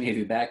 ceftazine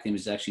avibactam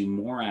is actually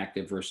more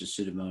active versus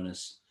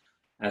Pseudomonas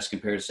as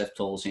compared to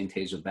ceftolozane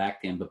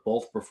tazobactam, but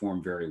both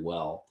perform very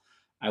well.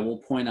 I will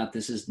point out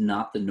this is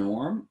not the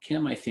norm.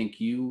 Kim, I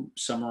think you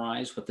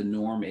summarized what the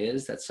norm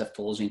is, that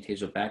ceftolozane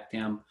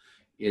tazobactam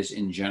is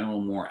in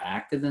general more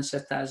active than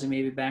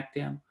ceftazine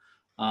avibactam.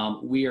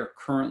 We are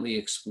currently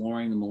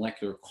exploring the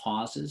molecular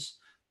causes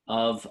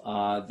of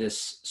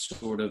this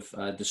sort of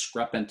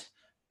discrepant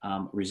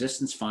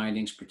resistance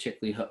findings,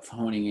 particularly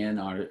honing in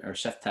on our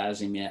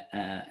ceftazine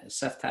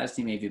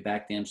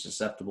avibactam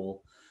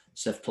susceptible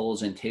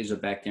ceftolozane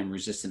tazobactam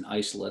resistant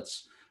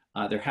isolates.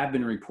 There have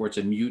been reports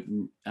of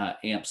mutant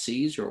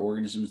AMP-Cs or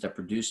organisms that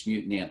produce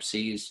mutant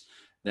AMP-Cs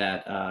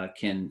that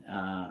can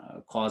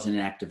cause an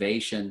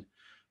inactivation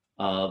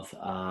of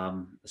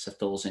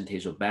ceftolozane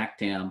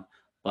tazobactam,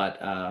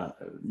 but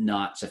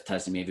not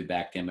ceftazine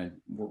avibactam, and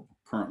we're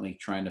currently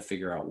trying to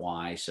figure out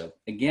why. So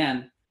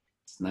again,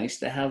 it's nice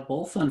to have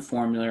both on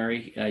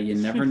formulary. You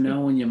never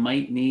know when you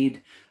might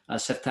need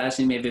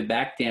ceftazine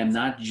avibactam,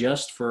 not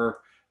just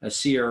for a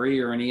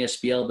CRE or an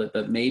ESBL,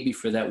 but maybe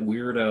for that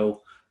weirdo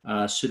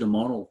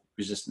Pseudomonal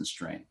resistant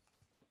strain.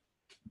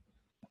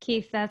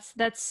 Keith,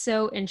 that's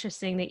so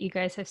interesting that you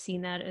guys have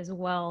seen that as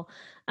well.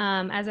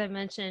 As I've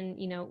mentioned,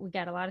 we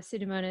got a lot of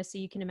Pseudomonas, so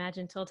you can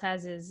imagine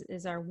Toltaz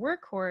is our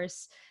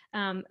workhorse.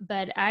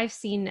 But I've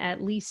seen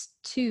at least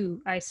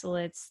 2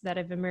 isolates that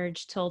have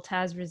emerged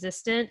Toltaz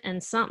resistant,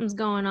 and something's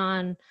going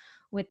on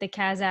with the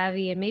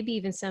Cas-Avi and maybe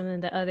even some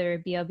of the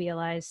other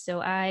BLBLIs. So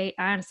I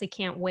honestly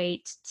can't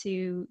wait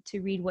to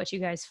read what you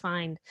guys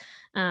find.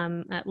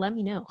 Let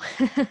me know.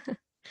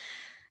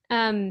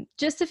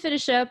 Just to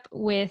finish up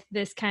with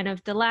this kind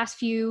of the last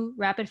few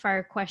rapid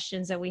fire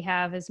questions that we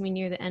have as we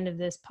near the end of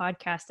this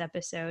podcast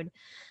episode.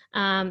 So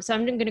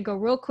I'm going to go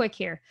real quick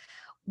here.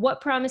 What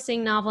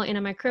promising novel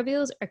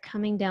antimicrobials are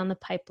coming down the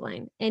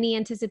pipeline? Any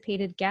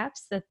anticipated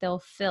gaps that they'll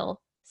fill,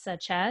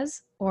 such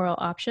as oral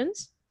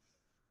options?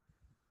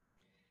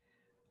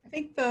 I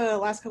think the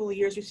last couple of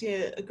years we've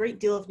seen a great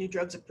deal of new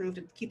drugs approved,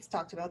 and Keith's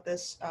talked about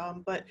this,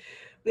 but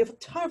we have a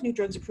ton of new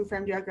drugs approved for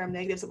MDR gram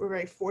negatives that we're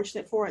very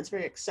fortunate for, and it's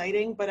very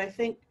exciting. But I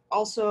think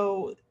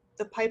also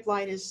the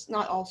pipeline is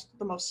not all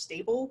the most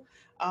stable.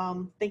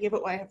 Thinking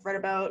about what I have read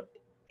about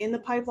in the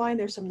pipeline,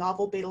 there's some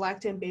novel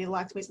beta-lactam,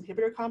 beta-lactamase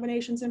inhibitor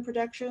combinations in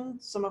production,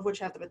 some of which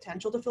have the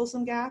potential to fill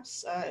some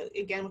gaps,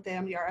 again with the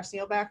MDR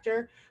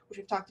Acinetobacter, which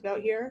we've talked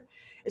about here.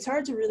 It's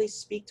hard to really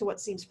speak to what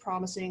seems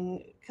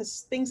promising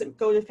because things that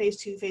go to phase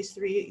 2, phase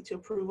 3 to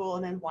approval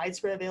and then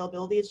widespread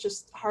availability, it's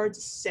just hard to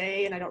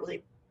say, and I don't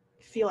really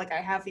feel like I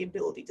have the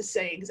ability to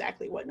say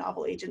exactly what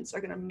novel agents are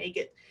going to make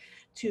it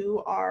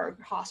to our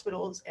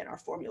hospitals and our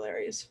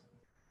formularies.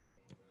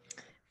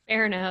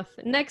 Fair enough.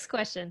 Next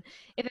question.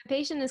 If a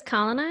patient is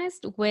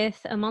colonized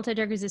with a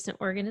multi-drug resistant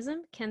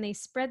organism, can they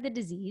spread the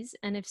disease?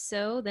 And if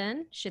so,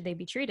 then should they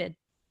be treated?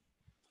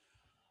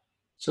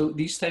 So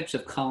these types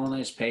of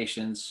colonized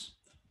patients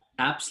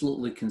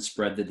absolutely can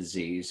spread the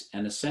disease.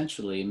 And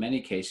essentially, in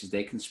many cases,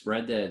 they can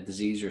spread the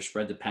disease or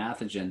spread the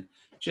pathogen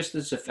just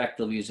as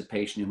effectively as a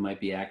patient who might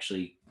be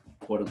actually,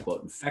 quote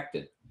unquote,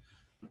 infected.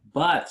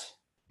 But,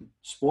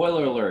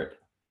 spoiler alert,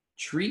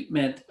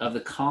 treatment of the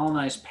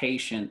colonized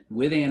patient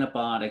with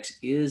antibiotics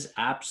is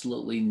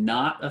absolutely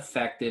not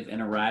effective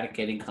in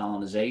eradicating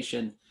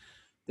colonization.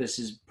 This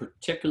is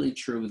particularly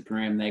true with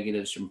gram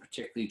negatives and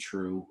particularly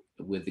true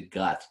with the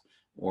gut,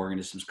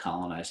 organisms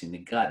colonizing the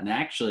gut. And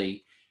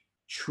actually,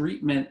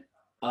 treatment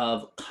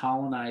of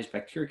colonized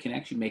bacteria can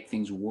actually make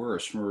things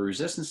worse. From a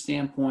resistance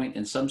standpoint,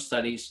 in some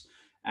studies,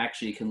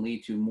 actually can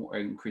lead to more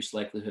increased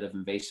likelihood of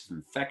invasive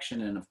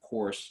infection and, of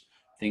course,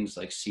 things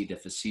like C.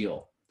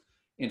 difficile.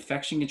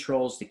 Infection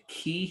control is the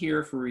key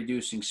here for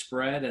reducing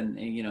spread and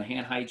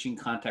hand hygiene,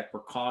 contact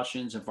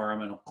precautions,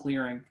 environmental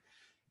clearing.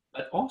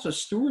 But also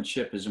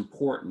stewardship is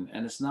important,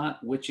 and it's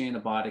not which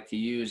antibiotic to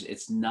use.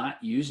 It's not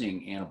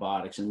using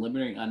antibiotics and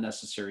limiting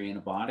unnecessary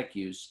antibiotic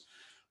use.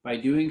 By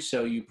doing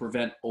so, you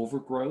prevent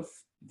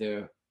overgrowth.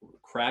 The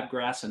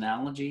crabgrass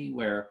analogy,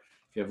 where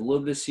if you have a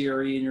little bit of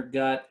CRE in your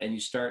gut and you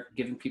start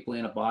giving people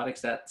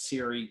antibiotics, that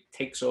CRE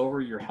takes over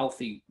your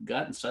healthy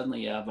gut, and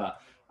suddenly you have a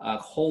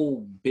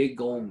whole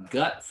big old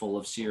gut full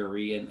of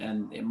CRE,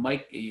 and it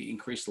might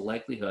increase the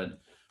likelihood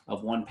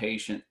of one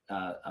patient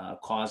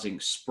causing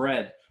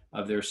spread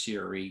of their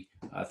CRE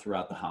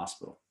throughout the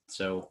hospital.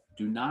 So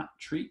do not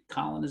treat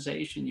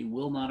colonization. You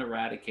will not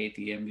eradicate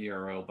the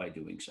MDRO by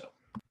doing so.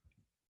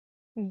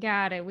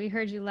 Got it. We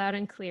heard you loud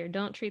and clear.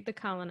 Don't treat the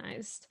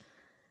colonized.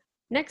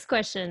 Next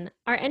question.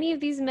 Are any of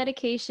these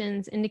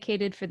medications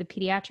indicated for the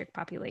pediatric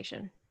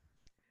population?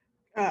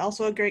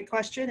 Also a great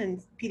question,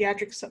 and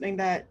pediatrics is something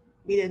that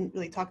we didn't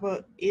really talk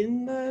about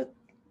in the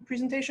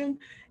presentation,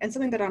 and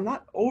something that I'm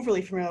not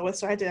overly familiar with,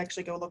 so I had to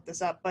actually go look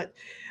this up. But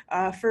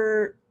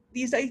for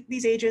these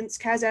agents,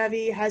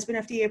 Cazavi has been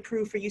FDA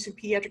approved for use in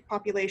pediatric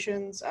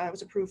populations. It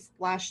was approved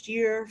last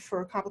year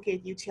for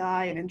complicated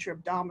UTI and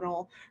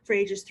intra-abdominal for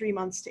ages 3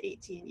 months to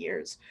 18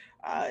 years.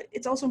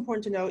 It's also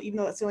important to note, even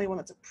though that's the only one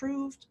that's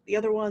approved, the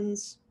other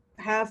ones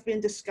have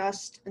been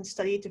discussed and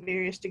studied to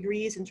various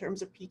degrees in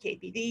terms of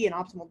PK/PD and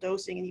optimal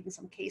dosing, and even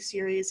some case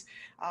series,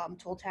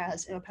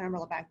 Toltaz, imipenem,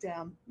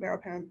 meropenem,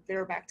 meropenem,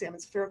 virabactam, and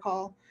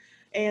cefiricol.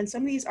 And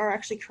some of these are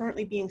actually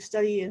currently being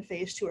studied in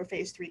phase 2 or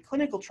phase 3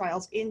 clinical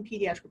trials in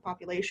pediatric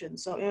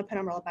populations. So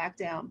imipenem,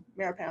 meropenem,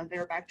 meropenem,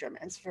 virabactam,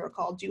 and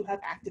cefiricol do have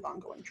active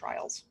ongoing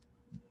trials.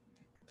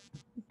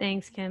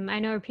 Thanks, Kim. I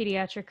know our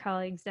pediatric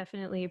colleagues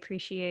definitely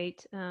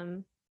appreciate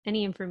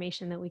any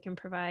information that we can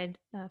provide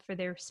for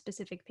their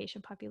specific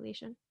patient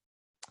population.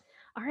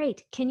 All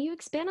right, can you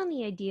expand on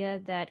the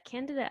idea that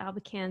Candida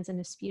albicans in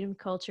a sputum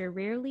culture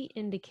rarely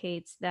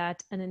indicates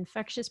that an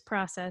infectious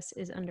process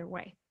is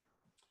underway?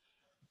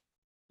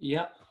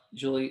 Yep,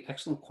 Julie,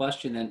 excellent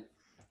question. And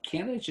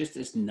Candida just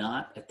is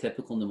not a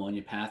typical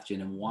pneumonia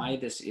pathogen. And why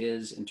this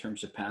is in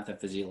terms of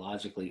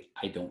pathophysiologically,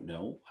 I don't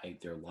know.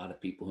 There are a lot of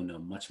people who know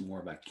much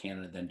more about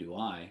Candida than do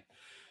I.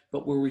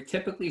 But where we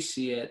typically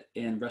see it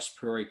in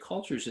respiratory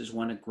cultures is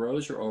when it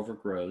grows or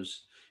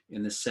overgrows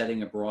in the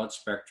setting of broad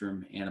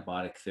spectrum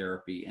antibiotic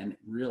therapy. And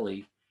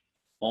really,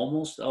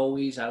 almost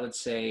always, I would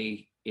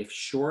say, if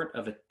short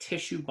of a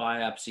tissue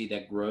biopsy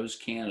that grows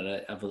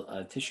Candida, of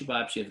a tissue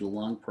biopsy of the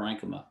lung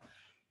parenchyma,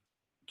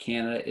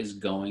 Candida is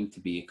going to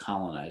be a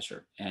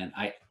colonizer. And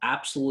I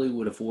absolutely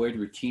would avoid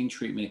routine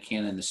treatment of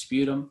Candida in the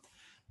sputum.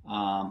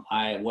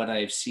 What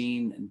I've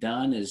seen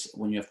done is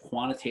when you have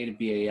quantitative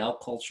BAL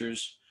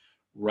cultures,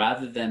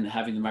 rather than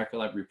having the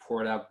microlab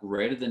report out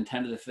greater than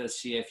 10 to the 5th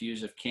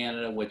CFUs of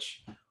Candida,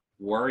 which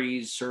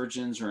worries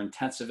surgeons or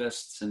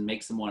intensivists and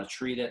makes them want to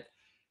treat it,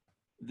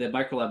 the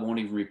microlab won't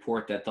even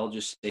report that. They'll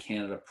just say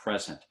Candida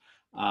present.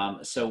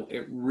 So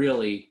it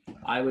really,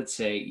 I would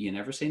say, you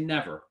never say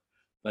never,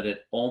 but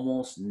it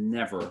almost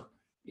never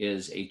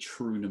is a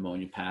true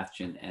pneumonia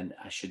pathogen and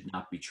should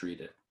not be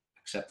treated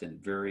except in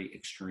very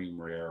extreme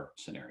rare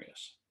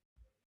scenarios.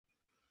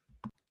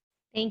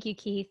 Thank you,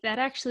 Keith. That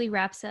actually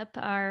wraps up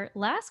our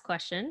last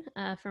question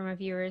from our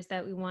viewers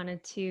that we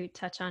wanted to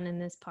touch on in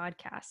this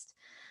podcast.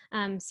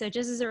 So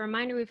just as a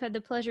reminder, we've had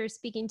the pleasure of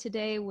speaking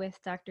today with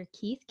Dr.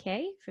 Keith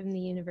Kay from the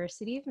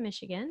University of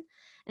Michigan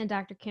and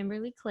Dr.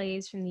 Kimberly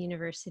Clays from the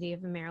University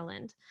of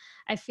Maryland.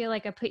 I feel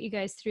like I put you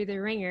guys through the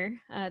ringer.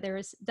 There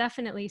was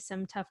definitely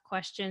some tough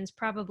questions,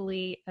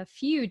 probably a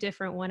few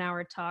different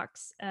 1-hour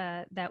talks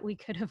that we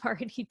could have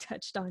already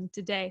touched on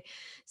today.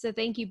 So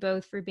thank you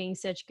both for being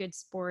such good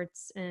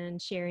sports and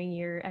sharing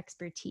your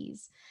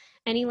expertise.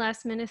 Any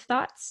last minute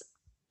thoughts?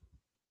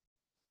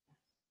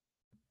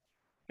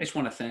 I just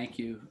want to thank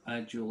you,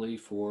 Julie,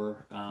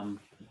 for and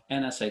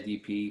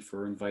SIDP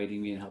for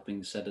inviting me and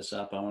helping set us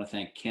up. I want to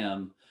thank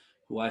Kim,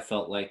 who I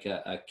felt like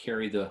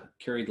carried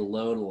the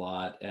load a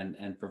lot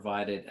and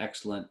provided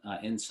excellent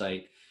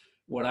insight.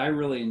 What I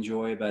really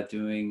enjoy about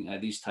doing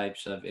these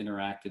types of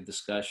interactive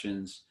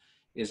discussions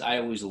is I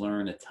always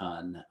learn a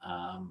ton.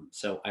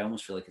 So I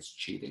almost feel like it's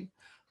cheating.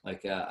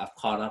 Like I've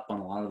caught up on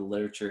a lot of the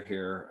literature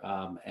here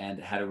and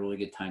had a really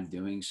good time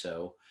doing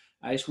so.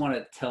 I just want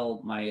to tell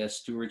my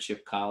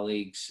stewardship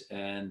colleagues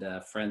and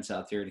friends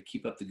out there to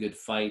keep up the good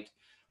fight.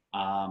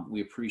 We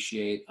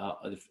appreciate,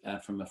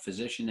 from a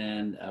physician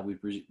end,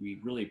 we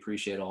really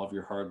appreciate all of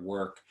your hard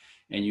work,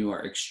 and you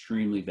are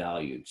extremely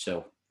valued.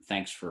 So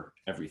thanks for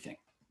everything.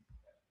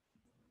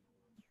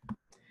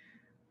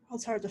 Well,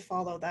 it's hard to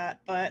follow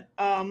that, but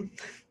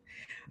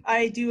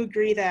I do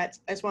agree that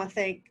I just want to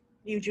thank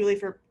you, Julie,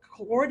 for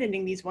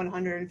coordinating these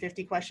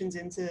 150 questions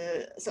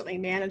into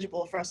something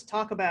manageable for us to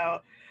talk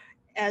about,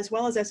 as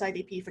well as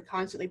SIDP for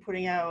constantly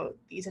putting out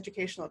these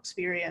educational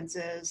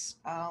experiences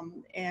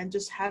and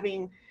just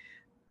having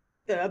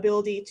the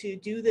ability to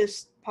do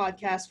this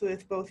podcast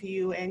with both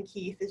you and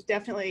Keith is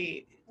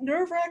definitely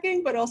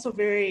nerve-wracking, but also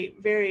very,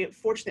 very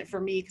fortunate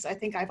for me because I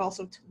think I've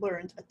also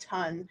learned a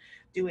ton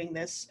doing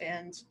this.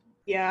 And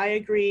yeah, I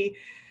agree.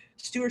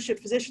 Stewardship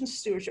physicians,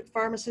 stewardship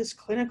pharmacists,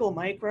 clinical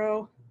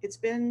micro, it's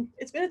been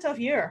a tough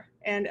year.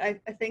 And I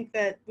think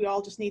that we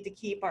all just need to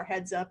keep our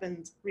heads up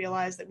and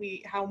realize that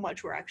how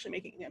much we're actually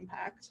making an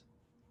impact.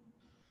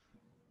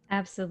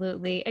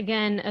 Absolutely.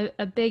 Again,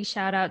 a big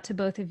shout out to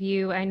both of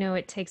you. I know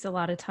it takes a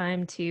lot of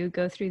time to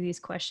go through these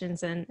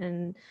questions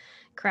and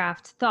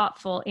craft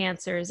thoughtful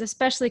answers,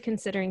 especially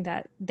considering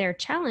that they're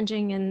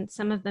challenging and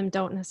some of them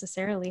don't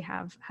necessarily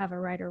have a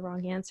right or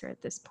wrong answer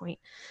at this point.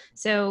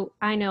 So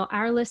I know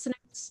our listeners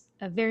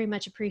very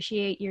much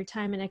appreciate your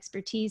time and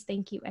expertise.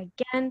 Thank you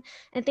again.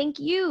 And thank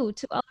you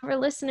to all of our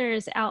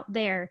listeners out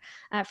there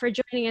for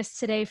joining us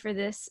today for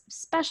this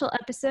special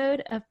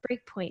episode of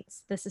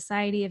Breakpoints, the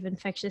Society of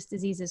Infectious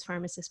Diseases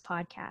Pharmacists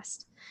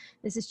podcast.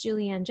 This is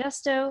Julianne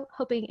Justo,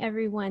 hoping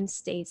everyone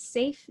stays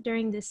safe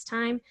during this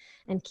time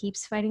and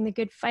keeps fighting the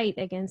good fight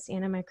against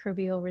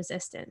antimicrobial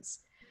resistance.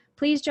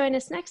 Please join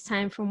us next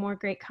time for more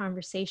great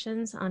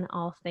conversations on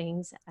all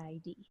things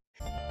ID.